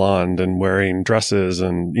hair blonde and wearing dresses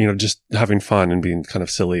and, just having fun and being kind of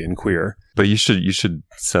silly and queer. But you should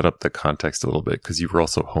set up the context a little bit, because you were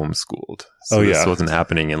also homeschooled. So this wasn't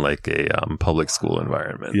happening in like a public school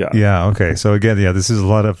environment. Yeah. Yeah. Okay. So again, this is a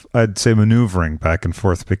lot of, I'd say, maneuvering back and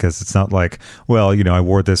forth, because it's not like, well, I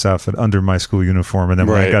wore this outfit under my school uniform, and then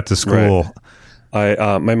when I got to school.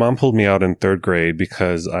 Right. My mom pulled me out in third grade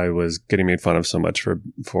because I was getting made fun of so much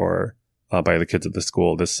by the kids at the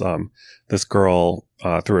school. This girl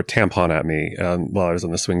threw a tampon at me while I was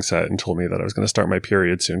on the swing set and told me that I was going to start my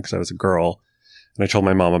period soon because I was a girl. And I told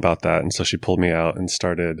my mom about that, and so she pulled me out and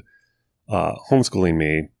started homeschooling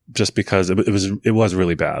me, just because it was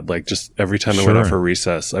really bad. Like, just every time I went out for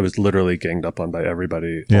recess, I was literally ganged up on by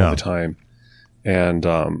everybody all the time. And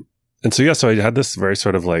so I had this very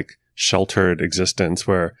sort of like sheltered existence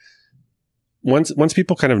where once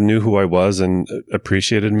people kind of knew who I was and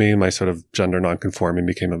appreciated me, my sort of gender nonconforming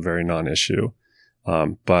became a very non-issue.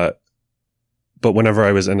 But whenever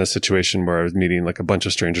I was in a situation where I was meeting like a bunch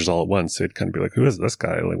of strangers all at once, they'd kind of be like, "Who is this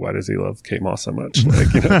guy? Like, why does he love Kate Moss so much?" Like,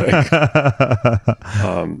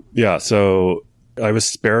 So I was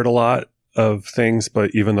spared a lot of things, but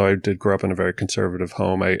even though I did grow up in a very conservative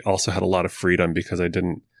home, I also had a lot of freedom because I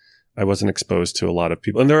wasn't exposed to a lot of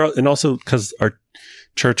people. And also because our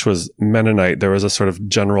church was Mennonite, there was a sort of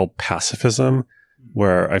general pacifism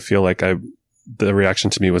where I feel like the reaction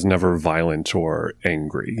to me was never violent or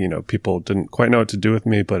angry. People didn't quite know what to do with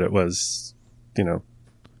me, but it was,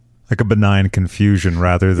 like a benign confusion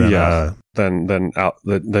rather than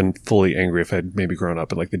than fully angry if I had maybe grown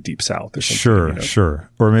up in like the Deep South or something. Sure.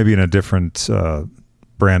 Or maybe in a different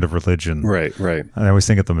brand of religion. Right. I always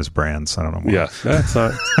think of them as brands. I don't know why. Yeah, that's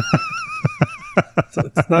not...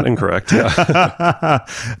 It's not incorrect. Yeah.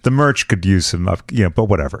 The merch could use some up, but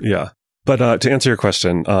whatever. Yeah. But to answer your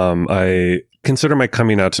question, I consider my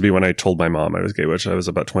coming out to be when I told my mom I was gay, which I was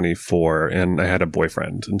about 24, and I had a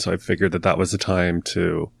boyfriend. And so I figured that was the time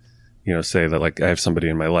to, say that like I have somebody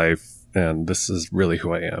in my life and this is really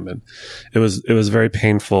who I am. And it was very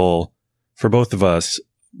painful for both of us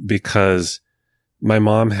because my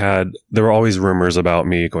mom there were always rumors about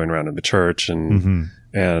me going around in the church, and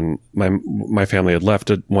my family had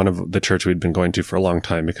left one of the church we'd been going to for a long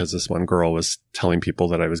time because this one girl was telling people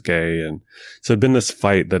that I was gay. And so it'd been this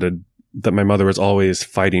fight that my mother was always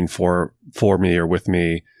fighting for me or with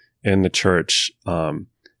me in the church.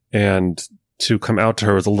 And to come out to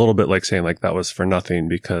her was a little bit like saying like that was for nothing,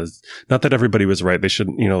 because not that everybody was right. They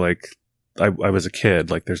shouldn't, like I was a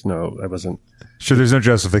kid. Like there's no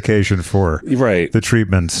justification for the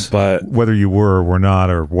treatment, but whether you were or were not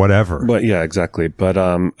or whatever. But yeah, exactly. But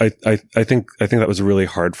I think that was really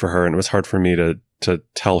hard for her, and it was hard for me to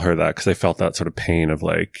tell her that, because I felt that sort of pain of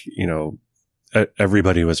like,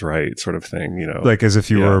 everybody was right sort of thing, like as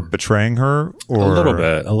if you were betraying her, or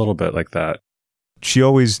a little bit like that. She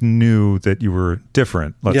always knew that you were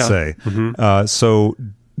different, let's say. Mm-hmm. So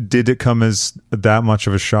did it come as that much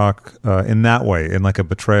of a shock in that way, in like a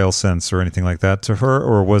betrayal sense or anything like that to her?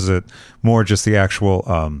 Or was it more just the actual,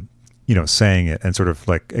 saying it and sort of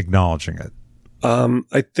like acknowledging it?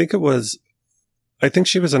 I think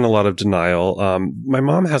she was in a lot of denial. My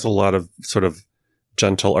mom has a lot of sort of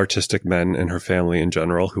gentle, artistic men in her family in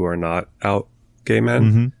general who are not out gay men.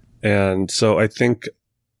 Mm-hmm. And so I think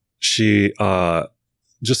she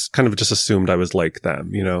just assumed I was like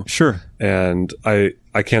them, Sure. And I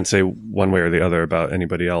can't say one way or the other about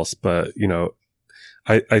anybody else, but,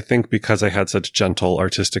 I think because I had such gentle,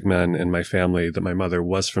 artistic men in my family that my mother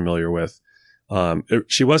was familiar with,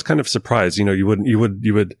 she was kind of surprised. You would,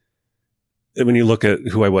 when you look at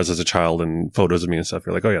who I was as a child and photos of me and stuff,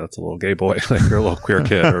 you're like, oh yeah, that's a little gay boy, like you're a little queer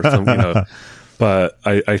kid or something, But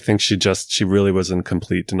I think she really was in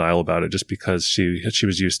complete denial about it, just because she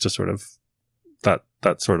was used to sort of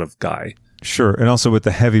that sort of guy. Sure. And also with the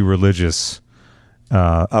heavy religious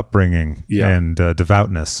upbringing and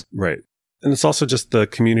devoutness. Right. And it's also just the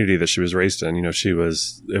community that she was raised in. I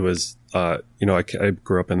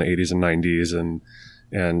grew up in the 80s and 90s,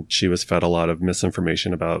 and she was fed a lot of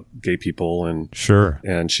misinformation about gay people, and sure.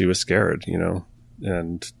 And she was scared,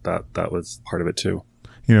 and that was part of it too.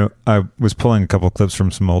 I was pulling a couple of clips from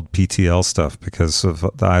some old PTL stuff because of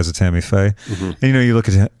The Eyes of Tammy Faye. Mm-hmm. And, you look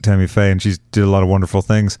at Tammy Faye and she did a lot of wonderful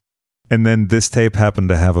things. And then this tape happened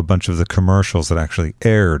to have a bunch of the commercials that actually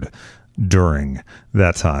aired during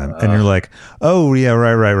that time, and you're like, oh yeah,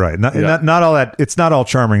 right. Not all that. It's not all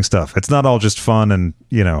charming stuff. It's not all just fun and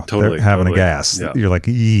Totally, they're having totally. a gas. Yeah. You're like,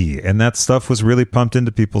 and that stuff was really pumped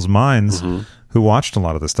into people's minds who watched a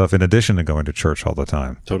lot of this stuff in addition to going to church all the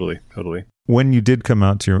time. Totally. When you did come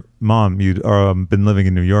out to your mom, you'd been living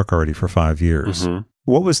in New York already for 5 years.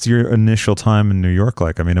 What was your initial time in New York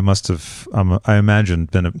like? I mean, it must have, I imagine,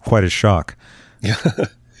 been quite a shock.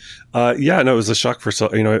 Yeah, no, it was a shock for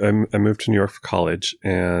I moved to New York for college,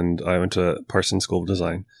 and I went to Parsons School of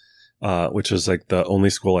Design, which was like the only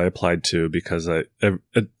school I applied to because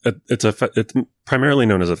it's primarily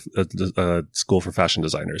known as a school for fashion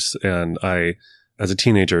designers, and I, as a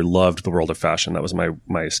teenager, loved the world of fashion. That was my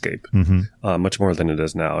escape, much more than it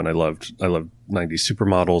is now. And I loved 90s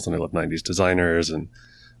supermodels, and I loved 90s designers, and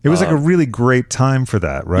it was like a really great time for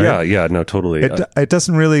that, right? Yeah, no, totally. It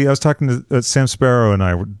doesn't really. I was talking to Sam Sparrow, and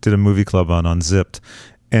I did a movie club on Unzipped,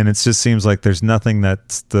 and it just seems like there's nothing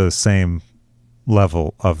that's the same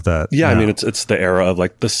level of that. Yeah, now. I mean, it's the era of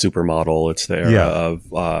like the supermodel. It's the era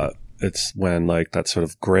of it's when like that sort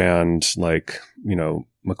of grand, like,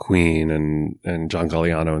 McQueen and John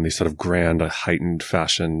Galliano and these sort of grand, heightened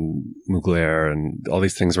fashion Mugler and all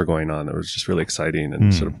these things were going on. It was just really exciting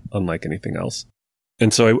and sort of unlike anything else.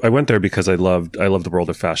 And so I went there because I loved the world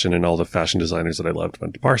of fashion, and all the fashion designers that I loved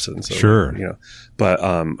went to Parsons. So, sure. But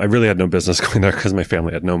I really had no business going there because my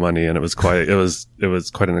family had no money, and it was quite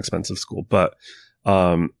an expensive school. But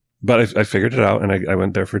I figured it out, and I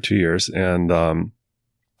went there for 2 years, and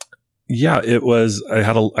it was,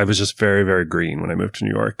 I was just very, very green when I moved to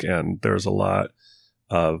New York, and there was a lot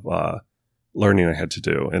of learning I had to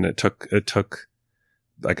do, and it took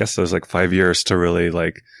I guess it was like 5 years to really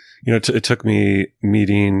like. It took me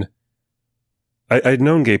meeting. I'd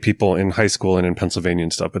known gay people in high school and in Pennsylvania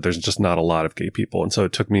and stuff, but there's just not a lot of gay people, and so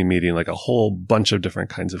it took me meeting like a whole bunch of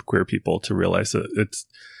different kinds of queer people to realize that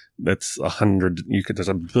there's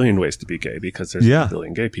a billion ways to be gay because there's a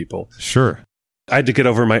billion gay people. Sure. I had to get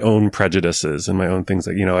over my own prejudices and my own things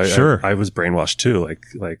that I was brainwashed too,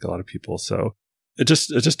 like a lot of people. So it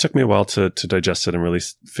just took me a while to digest it and really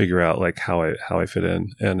figure out like how I fit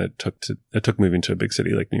in. And it took moving to a big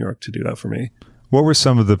city like New York to do that for me. What were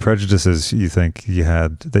some of the prejudices you think you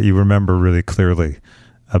had that you remember really clearly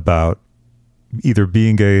about either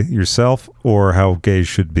being gay yourself or how gay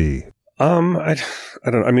should be? I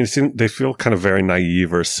don't know. I mean, they feel kind of very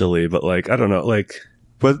naive or silly, but like, I don't know, like.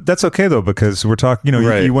 But that's okay though, because we're talking,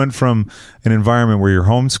 right. you went from an environment where you're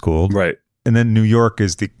homeschooled. Right. And then New York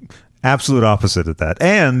is the absolute opposite of that.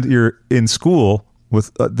 And you're in school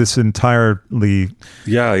with this entirely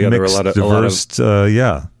there were a lot of diverse,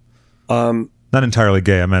 not entirely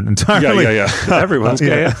gay. I meant entirely. Yeah. Everyone's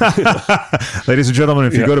gay. Ladies and gentlemen,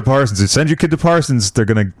 if you go to Parsons, send your kid to Parsons, they're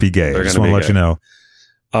going to be gay. I just want to let you know.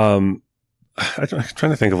 I'm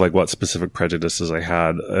trying to think of like what specific prejudices I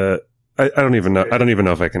had. I don't even know. I don't even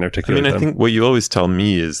know if I can articulate them. I think what you always tell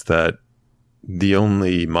me is that the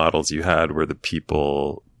only models you had were the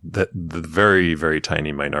people that the very, very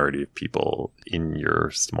tiny minority of people in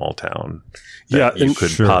your small town that you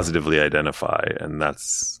could positively identify. And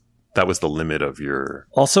that was the limit of your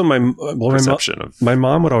also perception of my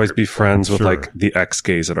mom would always be friends with like the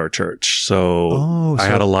ex-gays at our church. So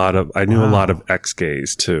I knew a lot of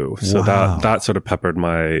ex-gays too. So that sort of peppered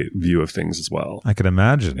my view of things as well. I can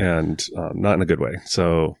imagine. And not in a good way.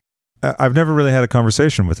 So I've never really had a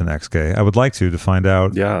conversation with an ex-gay. I would like to find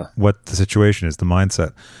out what the situation is, the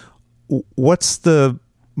mindset. What's the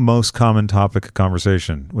most common topic of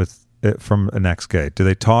conversation from an ex-gay? Do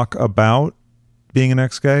they talk about being an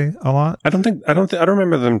ex-gay a lot? I don't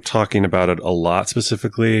remember them talking about it a lot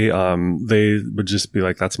specifically. They would just be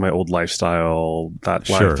like, that's my old lifestyle. That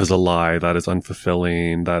life is a lie. That is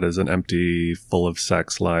unfulfilling. That is an empty, full of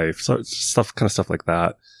sex life. So stuff like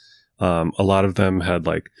that. A lot of them had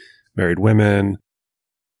like married women.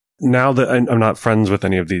 Now that I'm not friends with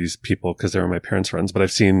any of these people because they were my parents' friends, but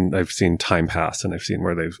I've seen time pass and I've seen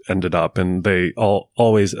where they've ended up, and they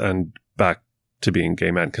always end back to being gay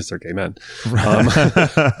men because they're gay men.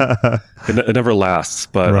 It never lasts,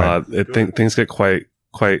 but things get quite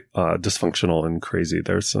dysfunctional and crazy.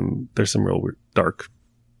 There's some real dark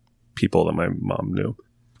people that my mom knew.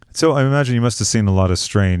 So I imagine you must have seen a lot of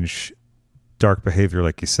strange, dark behavior,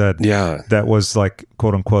 like you said. Yeah, that was like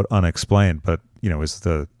quote unquote unexplained, but is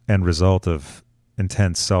the end result of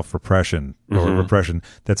intense self-repression or repression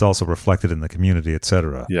that's also reflected in the community,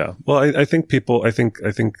 etc. Yeah. Well, I think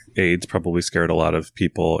AIDS probably scared a lot of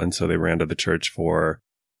people, and so they ran to the church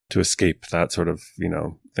to escape that sort of,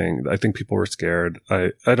 thing. I think people were scared.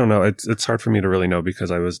 I don't know. It's hard for me to really know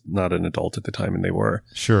because I was not an adult at the time and they were.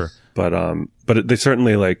 Sure. But they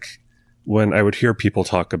certainly when I would hear people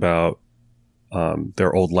talk about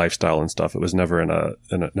their old lifestyle and stuff, it was never in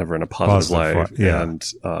a positive light. Yeah. And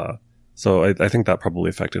so I think that probably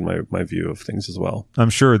affected my view of things as well. I'm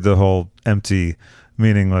sure the whole empty,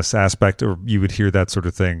 meaningless aspect, or you would hear that sort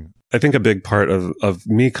of thing. I think a big part of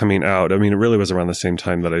me coming out, I mean, it really was around the same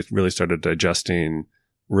time that I really started digesting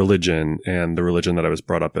religion and the religion that I was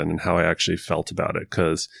brought up in and how I actually felt about it.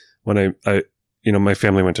 Because when I my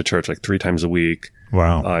family went to church like 3 times a week.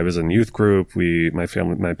 Wow. I was in youth group. My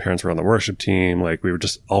parents were on the worship team. Like we were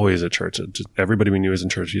just always at church. Just everybody we knew was in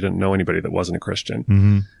church. You didn't know anybody that wasn't a Christian.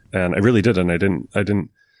 Mm-hmm. And I really didn't. I didn't.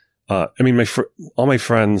 I mean, all my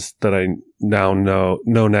friends that I now know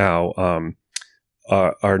now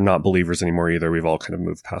are not believers anymore either. We've all kind of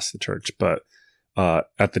moved past the church. But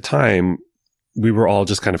at the time, we were all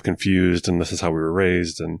just kind of confused, and this is how we were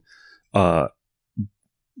raised. And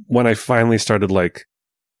when I finally started like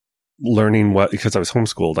learning because I was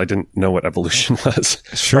homeschooled, I didn't know what evolution was.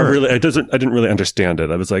 Sure. I didn't really understand it.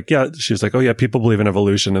 I was like, yeah, she was like, oh yeah, people believe in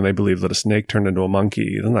evolution and they believe that a snake turned into a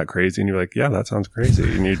monkey. Isn't that crazy? And you're like, yeah, that sounds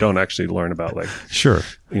crazy. And you don't actually learn about like, sure.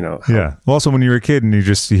 How, yeah. Well, also when you're a kid and you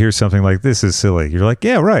hear something like this is silly, you're like,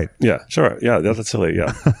 yeah, right. Yeah, sure. Yeah, that's silly.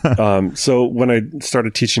 Yeah. So when I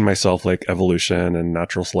started teaching myself like evolution and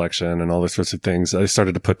natural selection and all those sorts of things, I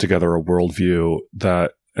started to put together a worldview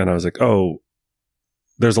and I was like, oh,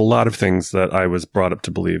 there's a lot of things that I was brought up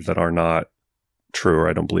to believe that are not true, or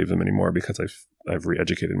I don't believe them anymore because I've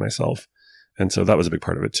re-educated myself. And so that was a big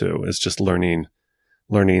part of it too, is just learning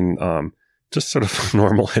just sort of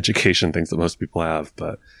normal education things that most people have.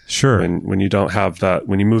 But sure, when you don't have that,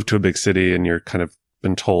 when you move to a big city and you're kind of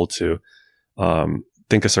been told to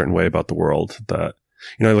think a certain way about the world, that,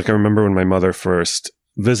 like I remember when my mother first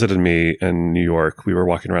visited me in New York, we were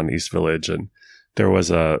walking around the East Village and there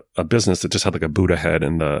was a business that just had like a Buddha head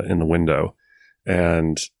in the window.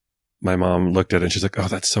 And my mom looked at it and she's like, oh,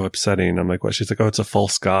 that's so upsetting. I'm like, what? She's like, oh, it's a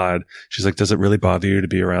false god. She's like, does it really bother you to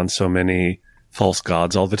be around so many false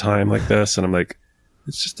gods all the time like this? And I'm like,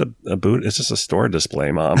 it's just a Buddha. It's just a store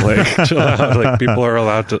display, Mom. Like, chill out. Like people are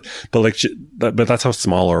allowed to, but that's how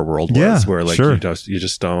small our world was, where like sure. you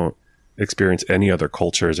just don't experience any other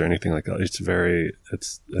cultures or anything like that.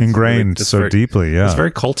 It's ingrained so deeply. Yeah. It's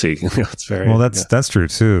very culty. It's very, well, that's true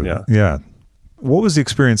too. Yeah. Yeah. What was the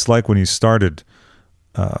experience like when you started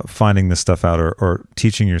finding this stuff out or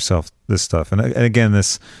teaching yourself this stuff? And again,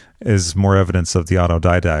 this is more evidence of the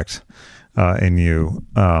autodidact in you,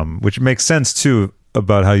 which makes sense too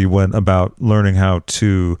about how you went about learning how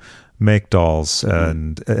to make dolls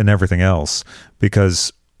and everything else,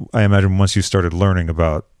 because I imagine once you started learning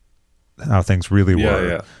about how things really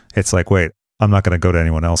were, it's like, wait, I'm not going to go to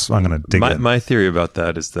anyone else. I'm going to dig in. My theory about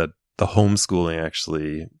that is that the homeschooling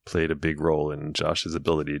actually played a big role in Josh's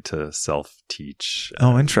ability to self-teach.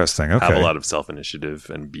 Oh, interesting. Okay. Have a lot of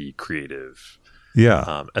self-initiative and be creative.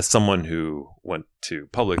 Yeah. As someone who went to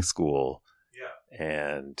public school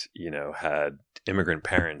and, had immigrant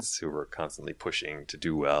parents who were constantly pushing to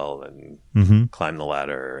do well and climb the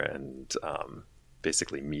ladder and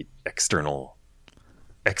basically meet external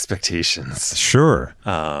expectations. Sure.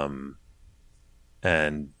 And,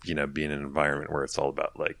 be in an environment where it's all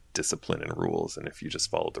about like discipline and rules. And if you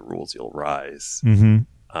just follow the rules, you'll rise.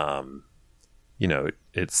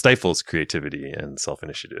 It stifles creativity and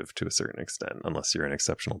self-initiative to a certain extent, unless you're an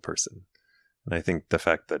exceptional person. And I think the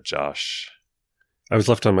fact that I was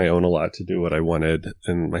left on my own a lot to do what I wanted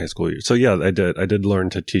in my high school years. So yeah, I did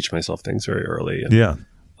learn to teach myself things very early. And, yeah.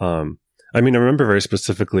 I remember very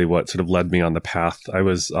specifically what sort of led me on the path. I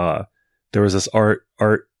was, there was this art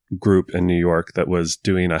group in New York that was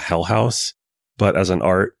doing a Hell House, but as an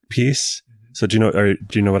art piece. So do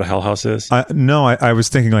you know what a Hell House is? No, I was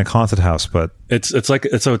thinking like haunted house, but it's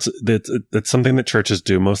something that churches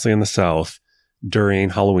do mostly in the South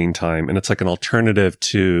during Halloween time. And it's like an alternative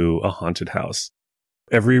to a haunted house.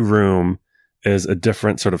 Every room is a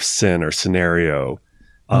different sort of sin or scenario.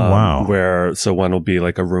 Wow. So one will be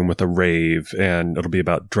like a room with a rave and it'll be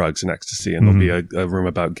about drugs and ecstasy. And there'll be a room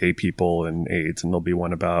about gay people and AIDS. And there'll be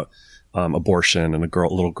one about abortion and a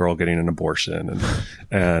little girl getting an abortion.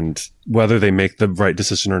 And whether they make the right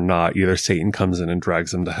decision or not, either Satan comes in and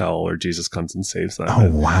drags them to hell or Jesus comes and saves them. Oh,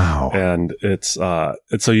 wow. And it's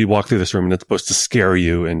so you walk through this room and it's supposed to scare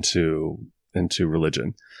you into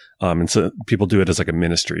religion. And so people do it as like a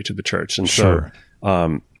ministry to the church. And sure.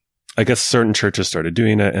 So, I guess certain churches started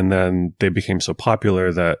doing it, and then they became so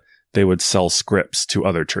popular that they would sell scripts to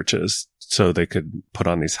other churches so they could put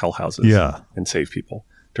on these hell houses and save people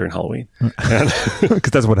during Halloween.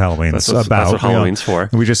 Because that's what Halloween's about. That's what Halloween's for.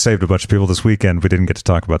 We just saved a bunch of people this weekend. We didn't get to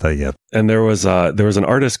talk about that yet. And there was an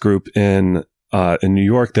artist group in in New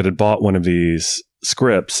York that had bought one of these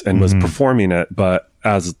scripts and was performing it, but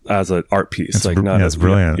as an art piece. It's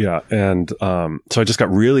brilliant. Yeah. And so I just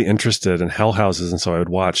got really interested in hell houses. And so I would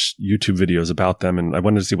watch YouTube videos about them, and I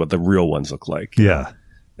wanted to see what the real ones look like. Yeah.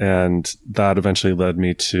 And that eventually led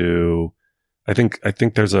me to, I think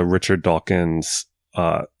there's a Richard Dawkins,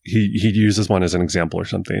 he uses one as an example or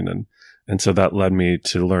something. And so that led me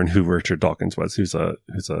to learn who Richard Dawkins was, who's a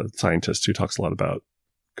scientist who talks a lot about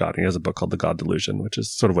God. He has a book called The God Delusion, which is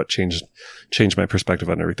sort of what changed my perspective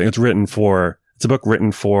on everything. It's a book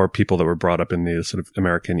written for people that were brought up in the sort of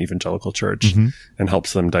American evangelical church, and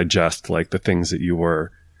helps them digest like the things that you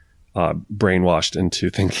were brainwashed into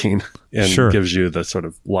thinking, and gives you the sort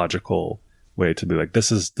of logical way to be like,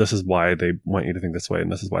 this is why they want you to think this way,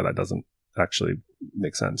 and this is why that doesn't actually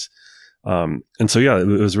make sense. And so, yeah, it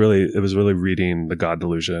was really reading The God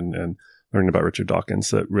Delusion and learning about Richard Dawkins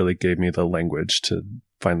that really gave me the language to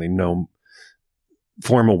finally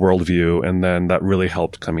form a worldview. And then that really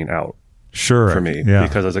helped coming out for me,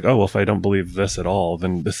 because I was like, oh, well, if I don't believe this at all,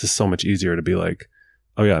 then this is so much easier to be like,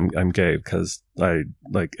 oh yeah, I'm gay, because I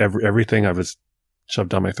like everything I was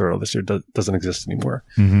shoved down my throat all this year doesn't exist anymore.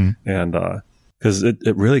 And, cause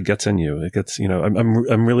it really gets in you. It gets,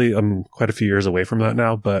 I'm quite a few years away from that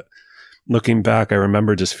now, but looking back, I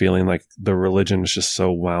remember just feeling like the religion was just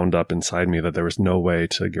so wound up inside me that there was no way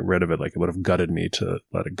to get rid of it. Like, it would have gutted me to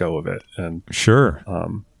let it go of it. And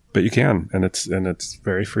but you can, and it's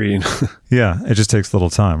very freeing. Yeah, it just takes a little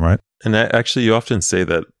time, right? And actually, you often say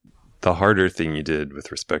that the harder thing you did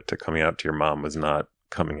with respect to coming out to your mom was not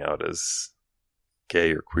coming out as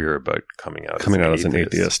gay or queer, but coming out as an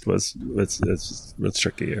atheist it's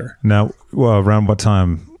trickier. Now, around what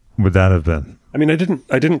time would that have been? I mean, I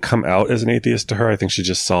didn't come out as an atheist to her. I think she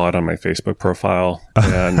just saw it on my Facebook profile,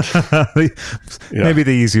 and maybe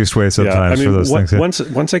the easiest way sometimes for those things.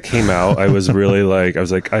 Once I came out, I was really like,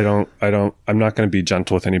 I'm not going to be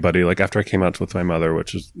gentle with anybody. Like, after I came out with my mother,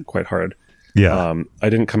 which was quite hard. Yeah. I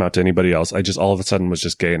didn't come out to anybody else. I just all of a sudden was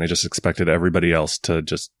just gay, and I just expected everybody else to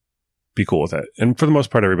just be cool with it. And for the most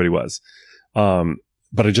part, everybody was.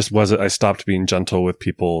 But I just wasn't. I stopped being gentle with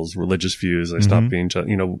people's religious views. I stopped being,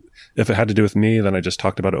 if it had to do with me, then I just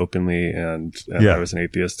talked about it openly, and I was an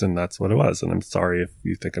atheist, and that's what it was. And I'm sorry if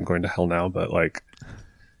you think I'm going to hell now, but like,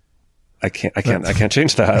 I can't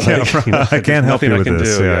change that. Like, I can't help you with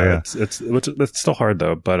this. Yeah. It's still hard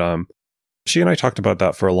though. But she and I talked about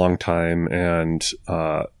that for a long time, and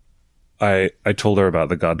I told her about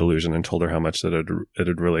The God Delusion and told her how much that it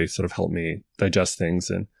had really sort of helped me digest things.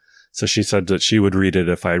 And so she said that she would read it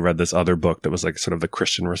if I read this other book that was like sort of the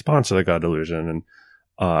Christian response to The God Delusion. And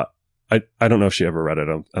I don't know if she ever read it. I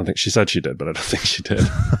don't think she said she did, but I don't think she did.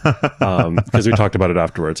 Because we talked about it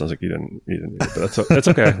afterwards. I was like, you didn't read it, but that's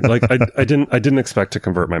okay. Like, I didn't expect to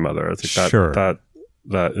convert my mother. I was like,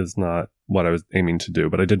 that is not what I was aiming to do.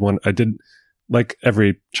 But I did, like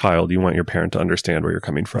every child, you want your parent to understand where you're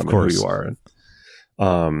coming from and who you are.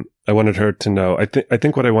 And I wanted her to know, I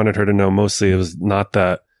think what I wanted her to know mostly was not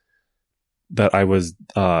that I was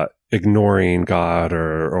ignoring God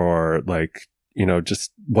or like,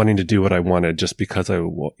 just wanting to do what I wanted just because I,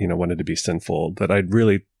 wanted to be sinful, that I'd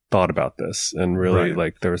really thought about this and really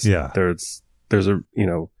like there's a,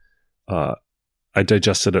 I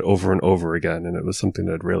digested it over and over again, and it was something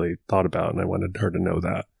that I'd really thought about, and I wanted her to know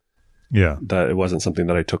that. Yeah. That it wasn't something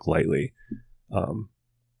that I took lightly.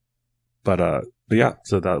 But yeah,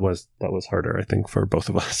 so that was harder, I think, for both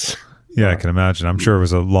of us. Yeah, I can imagine. I'm sure it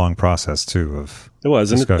was a long process too it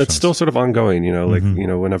was, and it's still sort of ongoing, like,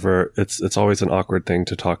 whenever it's always an awkward thing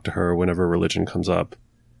to talk to her whenever religion comes up,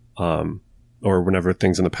 or whenever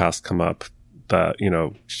things in the past come up that,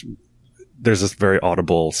 there's this very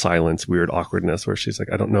audible silence, weird awkwardness where she's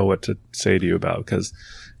like, I don't know what to say to you about, because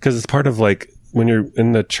it's part of like, when you're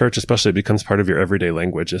in the church, especially, it becomes part of your everyday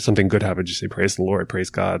language. If something good happens, you say, praise the Lord, praise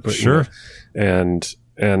God. But, sure. And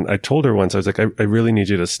I told her once, I was like, I really need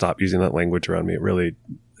you to stop using that language around me. It really,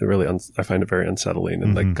 I find it very unsettling.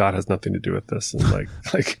 And like, God has nothing to do with this. And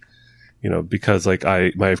like, because like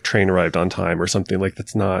my train arrived on time or something, like,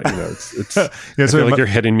 that's not, it's, I feel like you're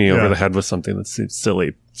hitting me over the head with something that's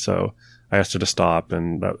silly. So I asked her to stop,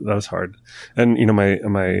 and that was hard. And,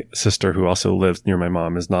 my sister, who also lives near my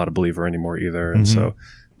mom, is not a believer anymore either. And so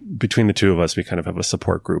between the two of us, we kind of have a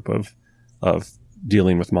support group of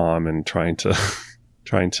dealing with mom and trying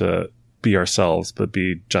to be ourselves, but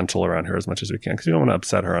be gentle around her as much as we can, because we don't want to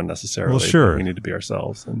upset her unnecessarily. Well, sure. We need to be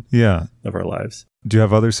ourselves and live our lives. Do you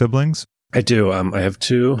have other siblings? I do. I have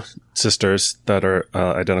two sisters that are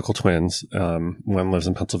identical twins. One lives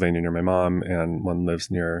in Pennsylvania near my mom, and one lives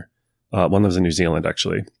in New Zealand,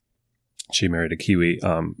 actually. She married a Kiwi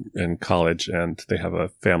in college, and they have a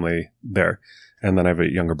family there. And then I have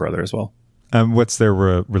a younger brother as well. What's their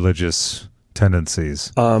religious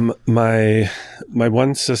tendencies? My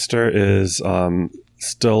one sister is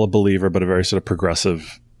still a believer, but a very sort of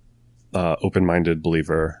progressive, open-minded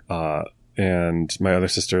believer. And my other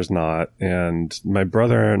sister is not. And my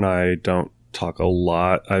brother and I don't talk a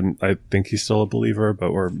lot. I think he's still a believer,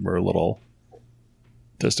 but we're a little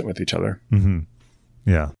distant with each other. Mm-hmm.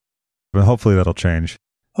 Yeah, but hopefully that'll change.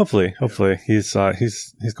 Hopefully he's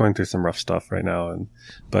going through some rough stuff right now,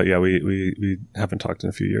 but yeah, we haven't talked in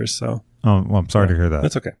a few years. So well, I'm sorry to hear that.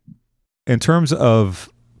 That's okay. In terms of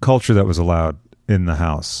culture that was allowed in the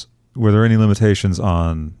house, were there any limitations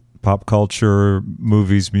on pop culture,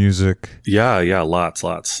 movies, music? Yeah, lots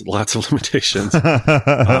of limitations.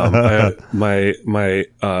 My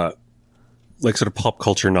like sort of pop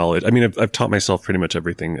culture knowledge. I mean, I've taught myself pretty much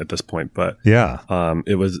everything at this point, but yeah,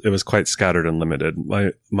 it was quite scattered and limited.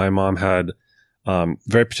 My mom had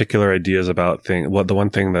very particular ideas about things. The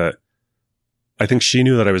one thing that I think she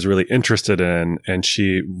knew that I was really interested in, and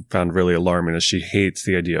she found really alarming, is she hates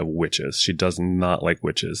the idea of witches. She does not like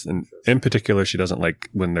witches, and in particular, she doesn't like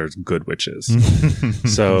when there's good witches.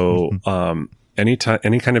 So, any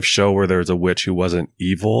kind of show where there's a witch who wasn't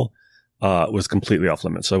evil was completely off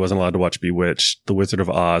limits. So I wasn't allowed to watch Bewitched. The Wizard of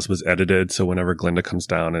Oz was edited, so whenever Glinda comes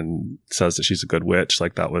down and says that she's a good witch,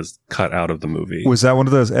 like that was cut out of the movie. Was that one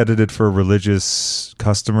of those edited for religious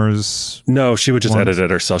customers? No, she would just edit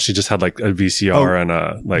it herself. She just had like a VCR and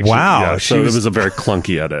a like. Wow! So it was a very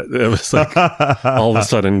clunky edit. It was like all of a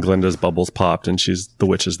sudden Glinda's bubbles popped and the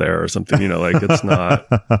witch is there or something. You know, like it's not,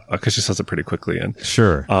 because she says it pretty quickly. And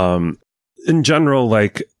sure. In general,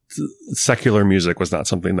 like, secular music was not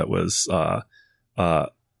something that was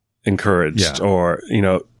encouraged. Yeah. Or, you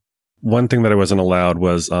know, one thing that I wasn't allowed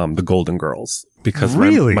was the Golden Girls, because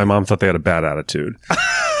really? my mom thought they had a bad attitude.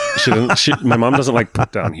 My mom doesn't like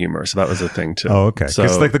put down humor, so that was a thing too. Oh, okay. So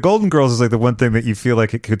because like the Golden Girls is like the one thing that you feel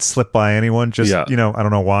like it could slip by anyone. Just you know, I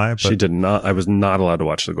don't know why. But she did not. I was not allowed to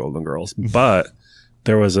watch the Golden Girls, but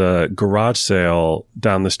there was a garage sale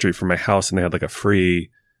down the street from my house, and they had like a free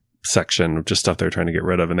section of just stuff they were trying to get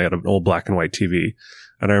rid of, and they had an old black and white TV.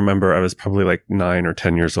 And I remember I was probably like 9 or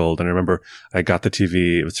 10 years old, and I remember I got the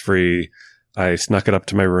TV, it was free, I snuck it up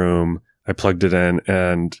to my room, I plugged it in,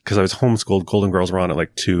 and because I was homeschooled, Golden Girls were on at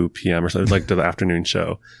like 2 p.m. or so, it was like the afternoon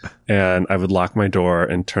show, and I would lock my door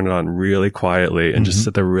and turn it on really quietly and just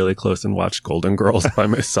sit there really close and watch Golden Girls by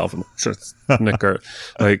myself and sort of snicker,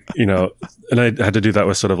 like, you know. And I had to do that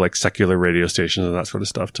with sort of like secular radio stations and that sort of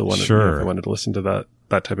stuff to if I wanted to listen to that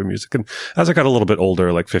type of music. And as I got a little bit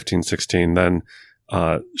older, like 15, 16, then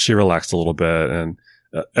she relaxed a little bit, and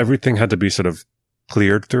everything had to be sort of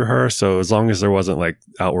cleared through her. So as long as there wasn't like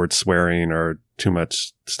outward swearing or too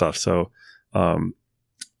much stuff. So, so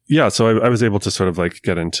I was able to sort of like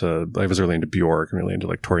get into, I was really into Bjork and really into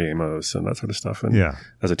like Tori Amos and that sort of stuff. And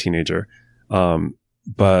as a teenager.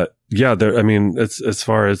 But yeah, I mean, it's as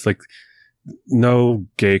far as like no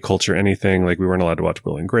gay culture, anything, like we weren't allowed to watch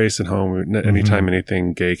Will and Grace at home. Anytime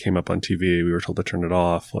anything gay came up on TV, we were told to turn it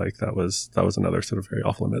off. Like that was another sort of very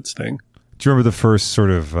off limits thing. Do you remember the first sort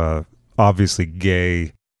of, obviously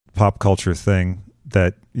gay pop culture thing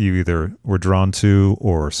that you either were drawn to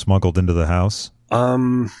or smuggled into the house? I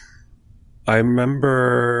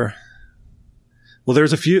remember, well,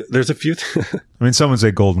 there's a few I mean, some would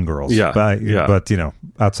say Golden Girls. But you know,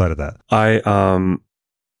 outside of that,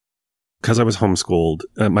 because I was homeschooled,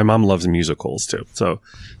 my mom loves musicals too. So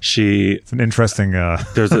it's an interesting,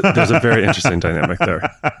 there's a very interesting dynamic there.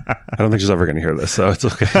 I don't think she's ever going to hear this, so it's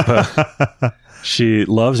okay. But she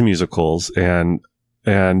loves musicals, and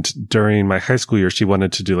during my high school year, she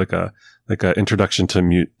wanted to do like a introduction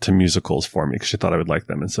to musicals for me because she thought I would like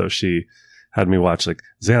them, and so she had me watch like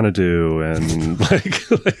Xanadu and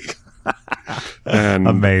like and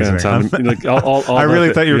amazing. And like all I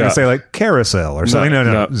really thought you were going to say like Carousel or something.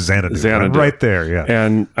 No, Xanadu. Right there, yeah.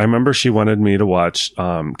 And I remember she wanted me to watch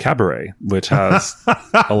Cabaret, which has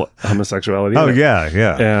homosexuality. Oh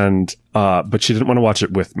yeah. And but she didn't want to watch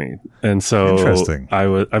it with me, and so interesting. I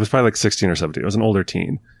was probably like 16 or 17. I was an older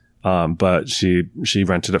teen. But she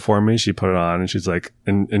rented it for me. She put it on, and she's like,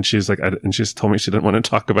 and she's like, and she told me she didn't want to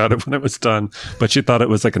talk about it when it was done, but she thought it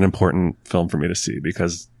was like an important film for me to see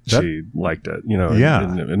because she liked it, you know. Yeah.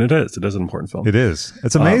 And it is an important film. It is.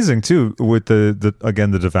 It's amazing too, with the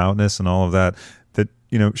again, the devoutness and all of that,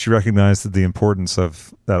 you know, she recognized the importance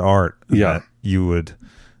of that art. That you would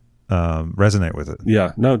resonate with it.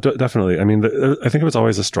 Yeah, no, definitely. I mean, I think it was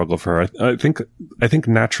always a struggle for her. I think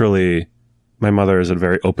naturally, my mother is a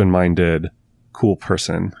very open-minded, cool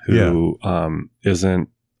person who isn't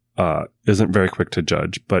isn't very quick to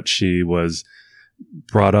judge, but she was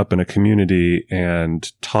brought up in a community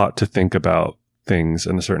and taught to think about things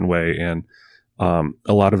in a certain way. And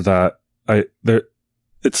a lot of that,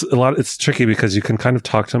 it's tricky because you can kind of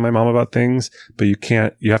talk to my mom about things, but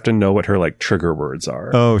you have to know what her like trigger words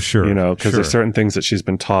are. Oh, sure. You know, because there's certain things that she's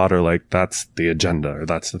been taught or like, that's the agenda or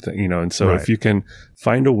that's the thing, you know. And so if you can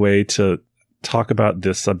find a way to talk about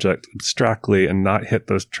this subject abstractly and not hit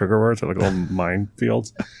those trigger words or like little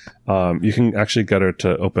minefields, you can actually get her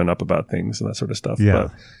to open up about things and that sort of stuff. Yeah.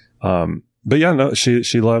 But yeah, no,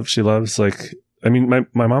 she loves like, I mean,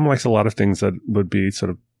 my mom likes a lot of things that would be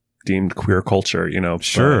sort of deemed queer culture, you know.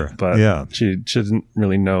 Sure. But yeah. She didn't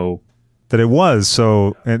really know that it was.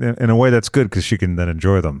 So in a way that's good because she can then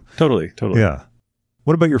enjoy them. Totally. Yeah.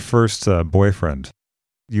 What about your first boyfriend?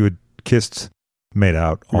 You had kissed, made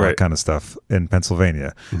out, all that kind of stuff in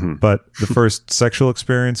Pennsylvania. Mm-hmm. But the first sexual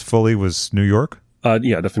experience fully was New York?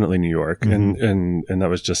 Yeah, definitely New York. Mm-hmm. And that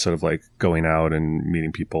was just sort of like going out and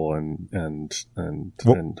meeting people and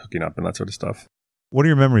hooking up and that sort of stuff. What are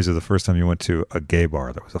your memories of the first time you went to a gay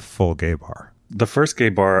bar that was a full gay bar? The first gay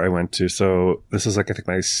bar I went to, so this is like, I think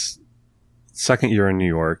my second year in New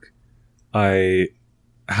York. I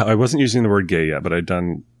wasn't using the word gay yet, but I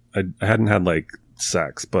hadn't had like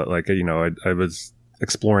sex, but like, you know, I was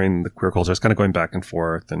exploring the queer culture. I was kind of going back and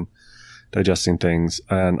forth and digesting things.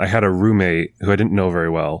 And I had a roommate who I didn't know very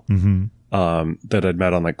well, that I'd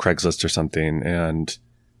met on like Craigslist or something. And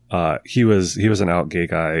he was an out gay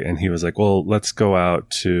guy, and he was like, well, let's go out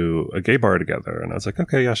to a gay bar together. And I was like,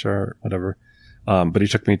 okay, yeah, sure, whatever. But he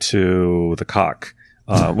took me to the Cock.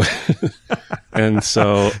 And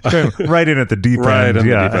so right in at the deep end. The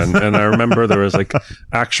deep end. And I remember there was like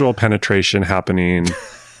actual penetration happening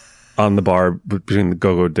on the bar between the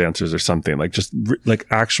go-go dancers or something, like just like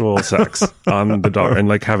actual sex on the door, and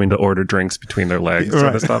like having to order drinks between their legs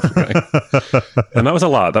sort of stuff. Right? And that was a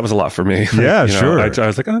lot for me. Yeah, you know, sure. I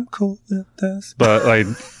was like, I'm cool with this, but like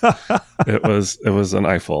it was an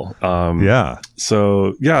eyeful. Yeah.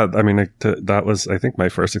 So yeah, I mean, that was, I think, my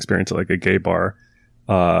first experience at like a gay bar.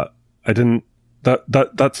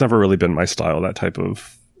 That's never really been my style, that type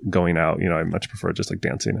of going out. You know, I much prefer just like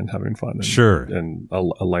dancing and having fun and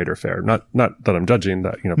a lighter fare. Not that I'm judging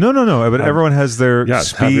that, you know. No, but everyone has their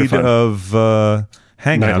speed of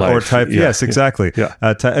hangout Nightlife. or type. Yes, exactly. Yeah.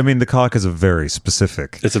 I mean, the Cock is a very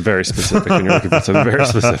specific. It's a very specific when you're looking for something very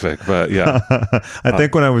specific, but yeah. I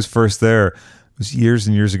think when I was first there, it was years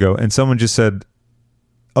and years ago, and someone just said,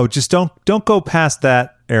 oh, just don't go past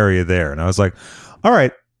that area there. And I was like, all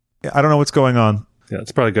right, I don't know what's going on. Yeah,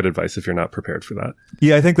 it's probably good advice if you're not prepared for that.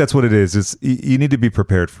 Yeah, I think that's what it is. It's you need to be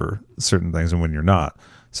prepared for certain things, and when you're not.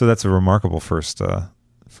 So that's a remarkable first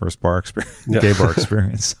bar experience, gay bar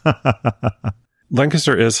experience.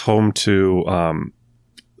 Lancaster is home to,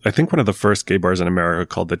 I think, one of the first gay bars in America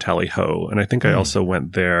called the Tally Ho, and I think I also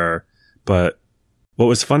went there. But what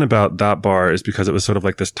was fun about that bar is because it was sort of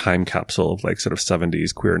like this time capsule of like sort of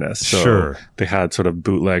 70s queerness. So they had sort of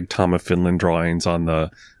bootleg Tom of Finland drawings on the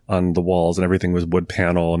walls, and everything was wood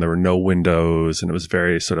panel, and there were no windows, and it was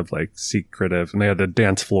very sort of like secretive. And they had a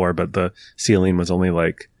dance floor, but the ceiling was only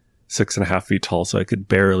like 6.5 feet tall, so I could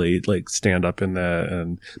barely like stand up in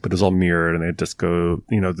but it was all mirrored, and they had disco,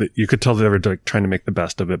 you know, you could tell they were like trying to make the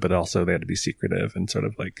best of it, but also they had to be secretive and sort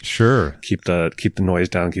of like keep the noise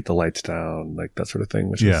down, keep the lights down, like that sort of thing,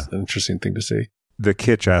 which is an interesting thing to see. The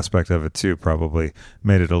kitsch aspect of it too probably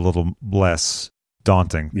made it a little less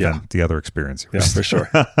daunting than the other experience. Yeah, for sure.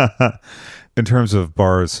 In terms of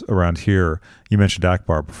bars around here, you mentioned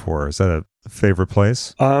Akbar before. Is that a favorite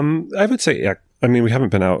place? I would say, I mean, we haven't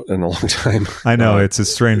been out in a long time. I know it's a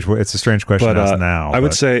strange question to ask now. I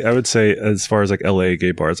would say as far as like LA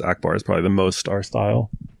gay bars, Akbar is probably the most our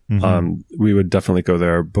style. Mm-hmm. We would definitely go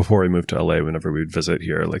there before we moved to LA. Whenever we'd visit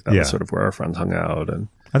here, like that was sort of where our friends hung out. And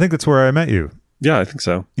I think that's where I met you. Yeah, I think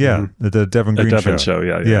so. Yeah, the Devin Green show.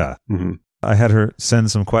 Yeah. Mm-hmm. I had her send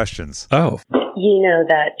some questions. Oh. You know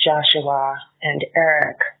that Joshua and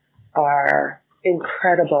Eric are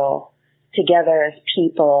incredible together as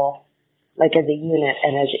people, like as a unit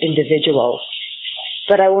and as individuals.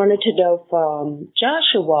 But I wanted to know from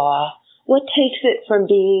Joshua, what takes it from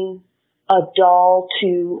being a doll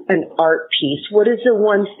to an art piece? What is the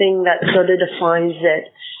one thing that sort of defines it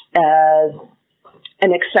as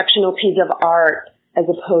an exceptional piece of art as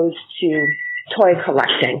opposed to toy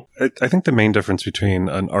collecting? I think the main difference between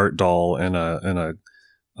an art doll and I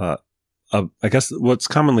guess what's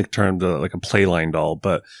commonly termed like a playline doll,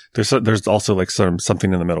 but there's also like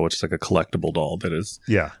something in the middle, which is like a collectible doll that is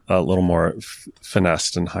a little more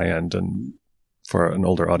finessed and high end and for an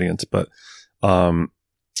older audience. But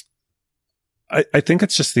I think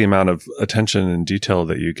it's just the amount of attention and detail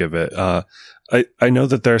that you give it. I know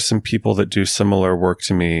that there are some people that do similar work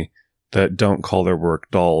to me that don't call their work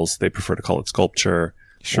dolls. They prefer to call it sculpture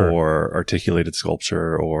or articulated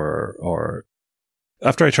sculpture or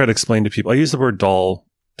after I try to explain to people, I use the word doll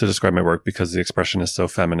to describe my work because the expression is so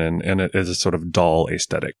feminine and it is a sort of doll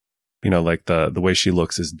aesthetic. Like the way she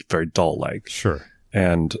looks is very doll-like. Sure.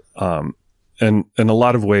 And in a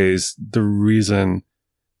lot of ways, the reason,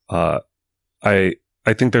 I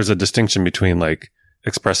think there's a distinction between like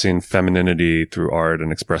expressing femininity through art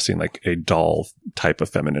and expressing like a doll type of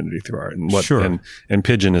femininity through art. And and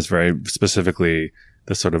Pigeon is very specifically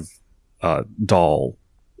the sort of, doll.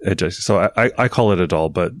 So I call it a doll,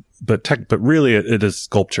 but really it is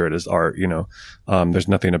sculpture. It is art, there's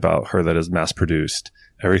nothing about her that is mass produced.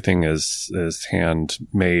 Everything is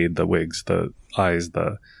handmade, the wigs, the eyes,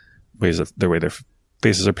 the way their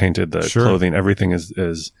faces are painted, the clothing, everything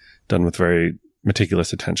is done with very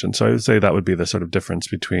meticulous attention. So I would say that would be the sort of difference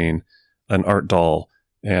between an art doll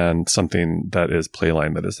and something that is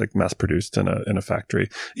playline, that is like mass produced in a factory.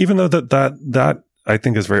 Even though that I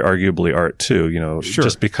think is very arguably art too,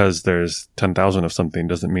 just because there's 10,000 of something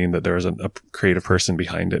doesn't mean that there isn't a creative person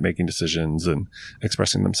behind it making decisions and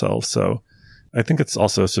expressing themselves. So I think it's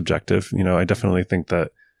also subjective. I definitely think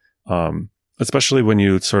that, especially when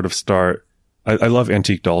you sort of start, I love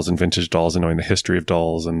antique dolls and vintage dolls and knowing the history of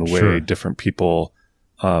dolls and the way different people,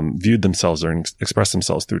 viewed themselves or expressed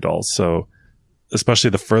themselves through dolls. So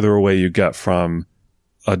especially the further away you get from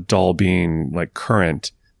a doll being like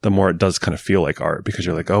current, the more it does kind of feel like art, because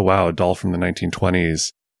you're like, oh wow, a doll from the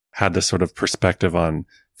 1920s had this sort of perspective on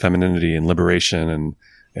femininity and liberation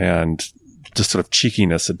and just sort of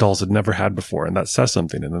cheekiness that dolls had never had before. And that says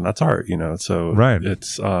something, and then that's art, so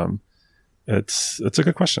it's a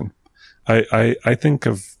good question. I think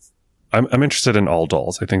I'm interested in all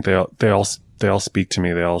dolls. I think they all speak to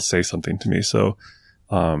me. They all say something to me. So,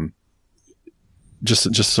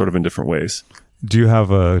 just sort of in different ways. Do you have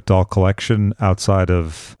a doll collection outside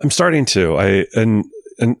of? I'm starting to. And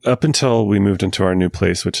up until we moved into our new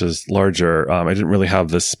place, which is larger, I didn't really have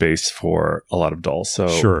this space for a lot of dolls.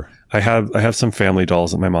 So I have some family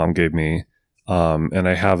dolls that my mom gave me, and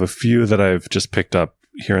I have a few that I've just picked up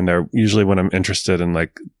here and there. Usually when I'm interested in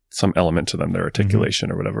like some element to them, their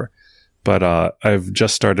articulation or whatever. But I've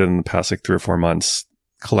just started in the past like 3 or 4 months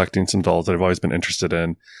collecting some dolls that I've always been interested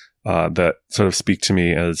in. That sort of speak to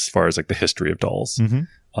me as far as like the history of dolls.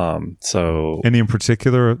 So any in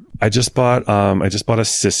particular? I just bought a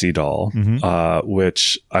Sissy doll,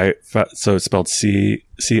 which so it's spelled Cissy,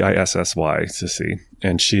 Sissy,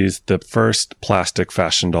 and she's the first plastic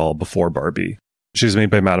fashion doll before Barbie. She's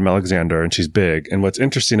made by Madame Alexander, and she's big. And what's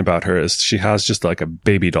interesting about her is she has just like a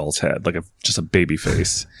baby doll's head, like just a baby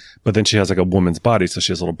face, but then she has like a woman's body, so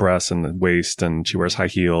she has little breasts and the waist, and she wears high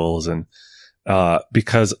heels and.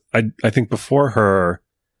 Because I think before her,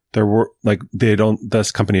 there were like,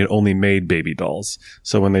 this company had only made baby dolls.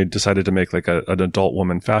 So when they decided to make like an adult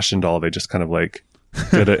woman fashion doll, they just kind of like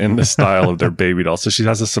did it in the style of their baby doll. So she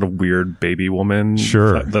has this sort of weird baby woman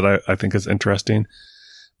that I think is interesting.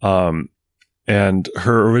 And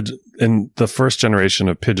her in the first generation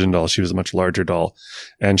of Pigeon doll, she was a much larger doll,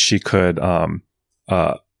 and she could,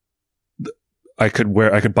 I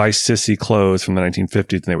could buy Sissy clothes from the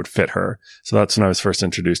 1950s and they would fit her. So that's when I was first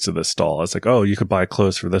introduced to this doll. I was like, oh, you could buy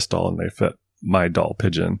clothes for this doll and they fit my doll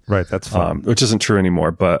Pigeon. Right. That's fun. Which isn't true anymore.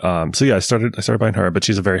 But, so yeah, I started buying her, but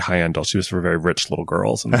she's a very high end doll. She was for very rich little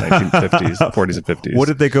girls in the 1950s, 40s and 50s. What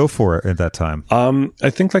did they go for at that time? I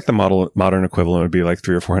think like the modern equivalent would be like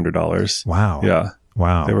 $300 or $400. Wow. Yeah.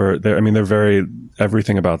 Wow. They're very,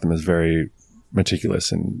 everything about them is very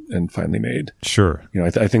meticulous and finely made. Sure. I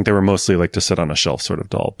think they were mostly like to sit on a shelf sort of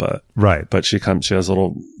doll, but she has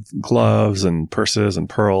little gloves and purses and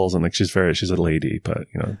pearls, and like she's a lady, but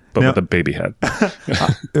now, with a baby head.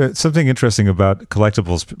 Something interesting about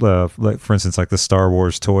collectibles, like for instance, like the Star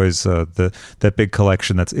Wars toys, that big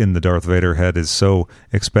collection that's in the Darth Vader head is so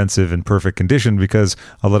expensive in perfect condition because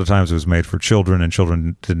a lot of times it was made for children, and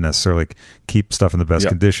children didn't necessarily keep stuff in the best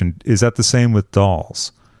condition. Is that the same with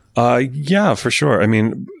dolls? Yeah, for sure. I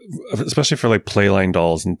mean, especially for like playline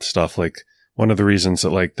dolls and stuff, like one of the reasons that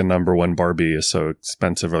like the number one Barbie is so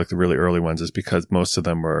expensive, or like the really early ones, is because most of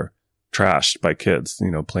them were trashed by kids,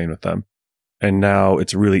 playing with them. And now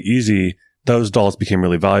it's really easy. Those dolls became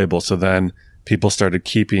really valuable. So then people started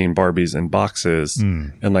keeping Barbies in boxes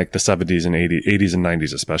in like the 70s and 80s and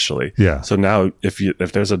 90s, especially. Yeah. So now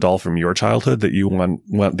if there's a doll from your childhood that you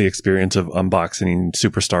want the experience of unboxing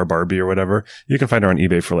Superstar Barbie or whatever, you can find her on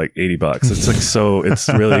eBay for like $80. It's like, so it's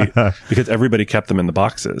really because everybody kept them in the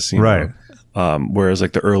boxes, right. Whereas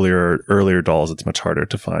like the earlier dolls, it's much harder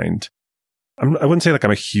to find. I wouldn't say like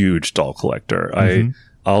I'm a huge doll collector. I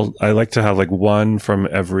like to have like one from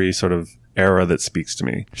every sort of era that speaks to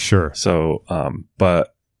me. Sure. So,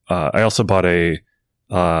 but I also bought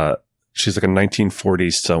she's like a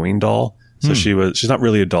 1940s sewing doll. So she's not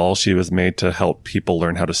really a doll. She was made to help people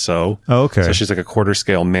learn how to sew. Oh, okay. So she's like a quarter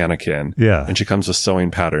scale mannequin. Yeah. And she comes with sewing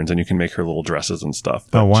patterns and you can make her little dresses and stuff.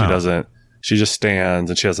 But oh, wow. She just stands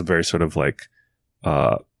and she has a very sort of like,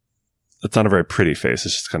 it's not a very pretty face.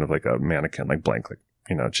 It's just kind of like a mannequin, like blank, like,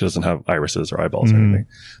 you know, she doesn't have irises or eyeballs or anything.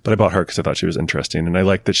 But I bought her because I thought she was interesting. And I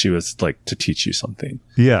liked that she was like to teach you something.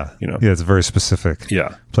 Yeah. You know? Yeah, it's a very specific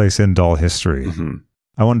place in doll history.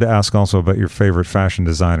 I wanted to ask also about your favorite fashion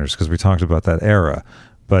designers, because we talked about that era.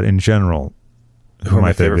 But in general, who are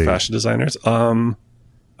my favorite fashion designers?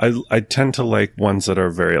 I tend to like ones that are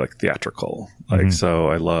very like theatrical. Like, so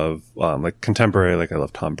I love, like contemporary, like I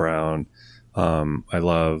love Thom Browne. I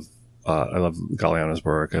love Galliano's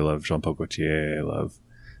work. I love Jean-Paul Gaultier. I love,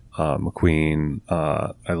 McQueen.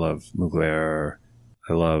 I love Mugler.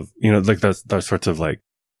 I love, you know, like those sorts of like,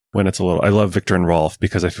 when it's a little, I love Victor and Rolf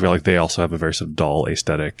because I feel like they also have a very sort of doll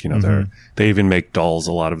aesthetic. You know, they even make dolls,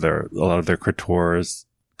 a lot of their couture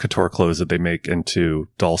clothes that they make into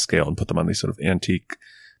doll scale and put them on these sort of antique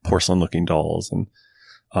porcelain looking dolls. And,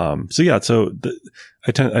 I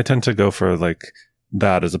tend to go for like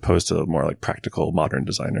that as opposed to a more like practical modern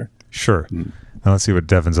designer. Sure. Now let's see what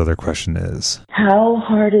Devin's other question is. How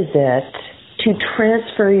hard is it to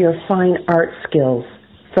transfer your fine art skills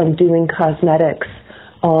from doing cosmetics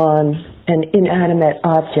on an inanimate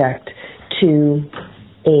object to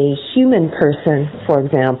a human person, for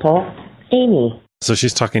example, Amy? So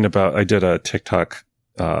she's talking about, I did a TikTok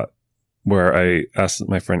where I asked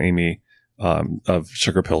my friend Amy of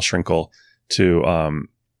Sugar Pill Shrinkle to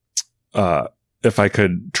if I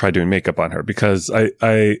could try doing makeup on her, because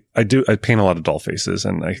I paint a lot of doll faces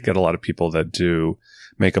and I get a lot of people that do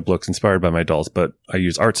makeup looks inspired by my dolls, but I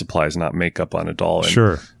use art supplies, not makeup on a doll. And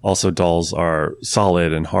sure. Also dolls are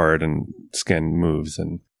solid and hard and skin moves.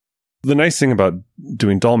 And the nice thing about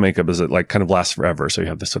doing doll makeup is it like kind of lasts forever. So you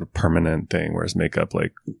have this sort of permanent thing, whereas makeup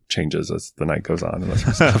like changes as the night goes on and that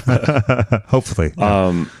sort of stuff. Hopefully.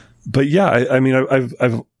 Yeah. But yeah, I mean,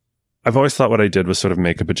 I've always thought what I did was sort of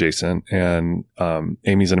makeup adjacent, and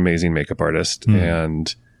Amy's an amazing makeup artist,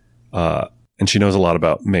 and she knows a lot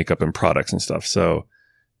about makeup and products and stuff. So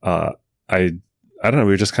I don't know,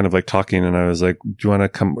 we were just kind of like talking, and I was like, do you want to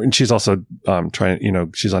come? And she's also trying, you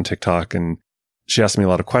know, she's on TikTok, and she asked me a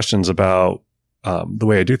lot of questions about the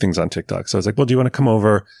way I do things on TikTok. So I was like, well, do you want to come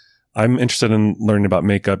over? I'm interested in learning about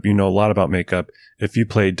makeup. You know a lot about makeup. If you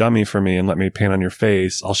play dummy for me and let me paint on your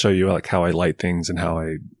face, I'll show you like how I light things and how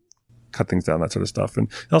I cut things down, that sort of stuff. And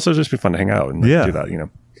also just be fun to hang out and do that, you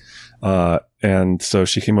know. And so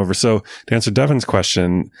she came over. So to answer Devin's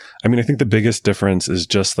question, I mean, I think the biggest difference is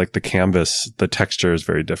just like the canvas, the texture is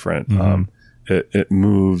very different. It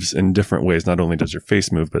moves in different ways. Not only does your face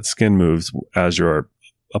move, but skin moves as you're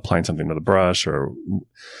applying something with a brush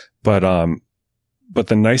but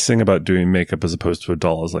the nice thing about doing makeup as opposed to a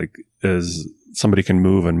doll is somebody can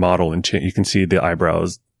move and model and change. You can see the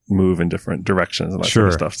eyebrows move in different directions and that sort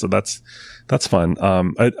of stuff. So that's fun.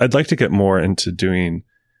 I'd like to get more into doing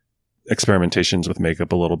experimentations with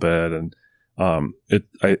makeup a little bit. And, I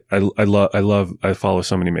follow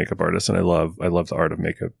so many makeup artists, and I love the art of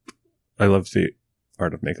makeup. I love the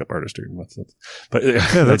art of makeup artistry. But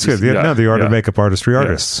yeah, that's good. The art of makeup artistry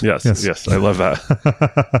artists. Yes. I love that.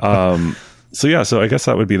 So I guess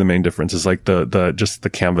that would be the main difference, is like just the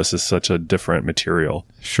canvas is such a different material.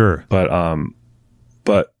 Sure.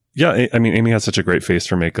 But yeah, I mean, Amy has such a great face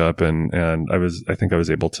for makeup, and I think I was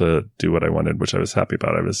able to do what I wanted, which I was happy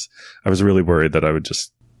about. I was really worried that I would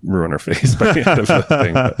just ruin her face by the end of the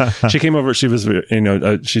thing. But she came over, she was,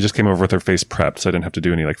 she just came over with her face prepped, so I didn't have to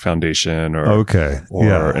do any like foundation or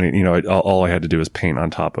any, all I had to do was paint on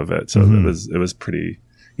top of it. So it was pretty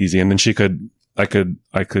easy. And then I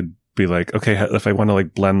could be like, okay, if I want to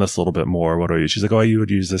like blend this a little bit more, what do I use? She's like, oh, you would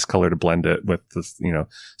use this color to blend it with this,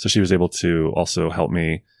 so she was able to also help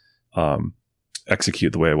me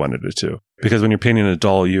execute the way I wanted it to. Because when you're painting a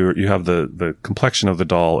doll, you have the complexion of the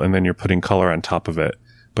doll, and then you're putting color on top of it,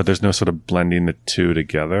 but there's no sort of blending the two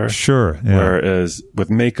together. Sure. Yeah. Whereas with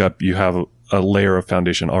makeup, you have a layer of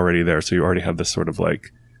foundation already there, so you already have this sort of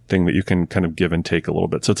like thing that you can kind of give and take a little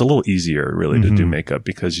bit. So it's a little easier really to do makeup,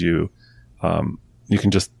 because you can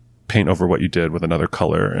just paint over what you did with another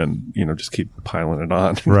color and, just keep piling it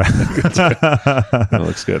on. Right. It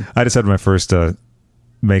looks good. I just had my first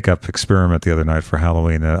makeup experiment the other night for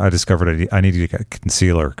Halloween. I discovered I needed to get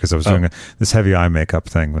concealer because I was doing this heavy eye makeup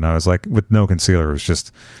thing when I was like, with no concealer, it was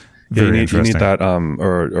just very interesting. You need that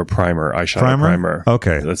or primer, eyeshadow primer.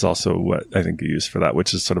 Okay. That's also what I think you use for that,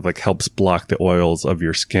 which is sort of like helps block the oils of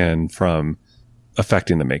your skin from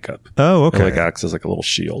affecting the makeup. Oh, okay. It like acts as like a little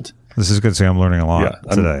shield. This is good. See, I'm learning a lot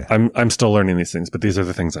today. I'm still learning these things, but these are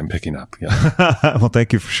the things I'm picking up. Yeah. Well,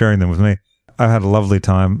 thank you for sharing them with me. I had a lovely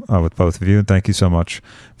time with both of you, and thank you so much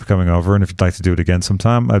for coming over. And if you'd like to do it again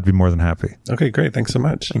sometime, I'd be more than happy. Okay, great. Thanks so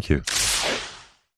much. Thank you.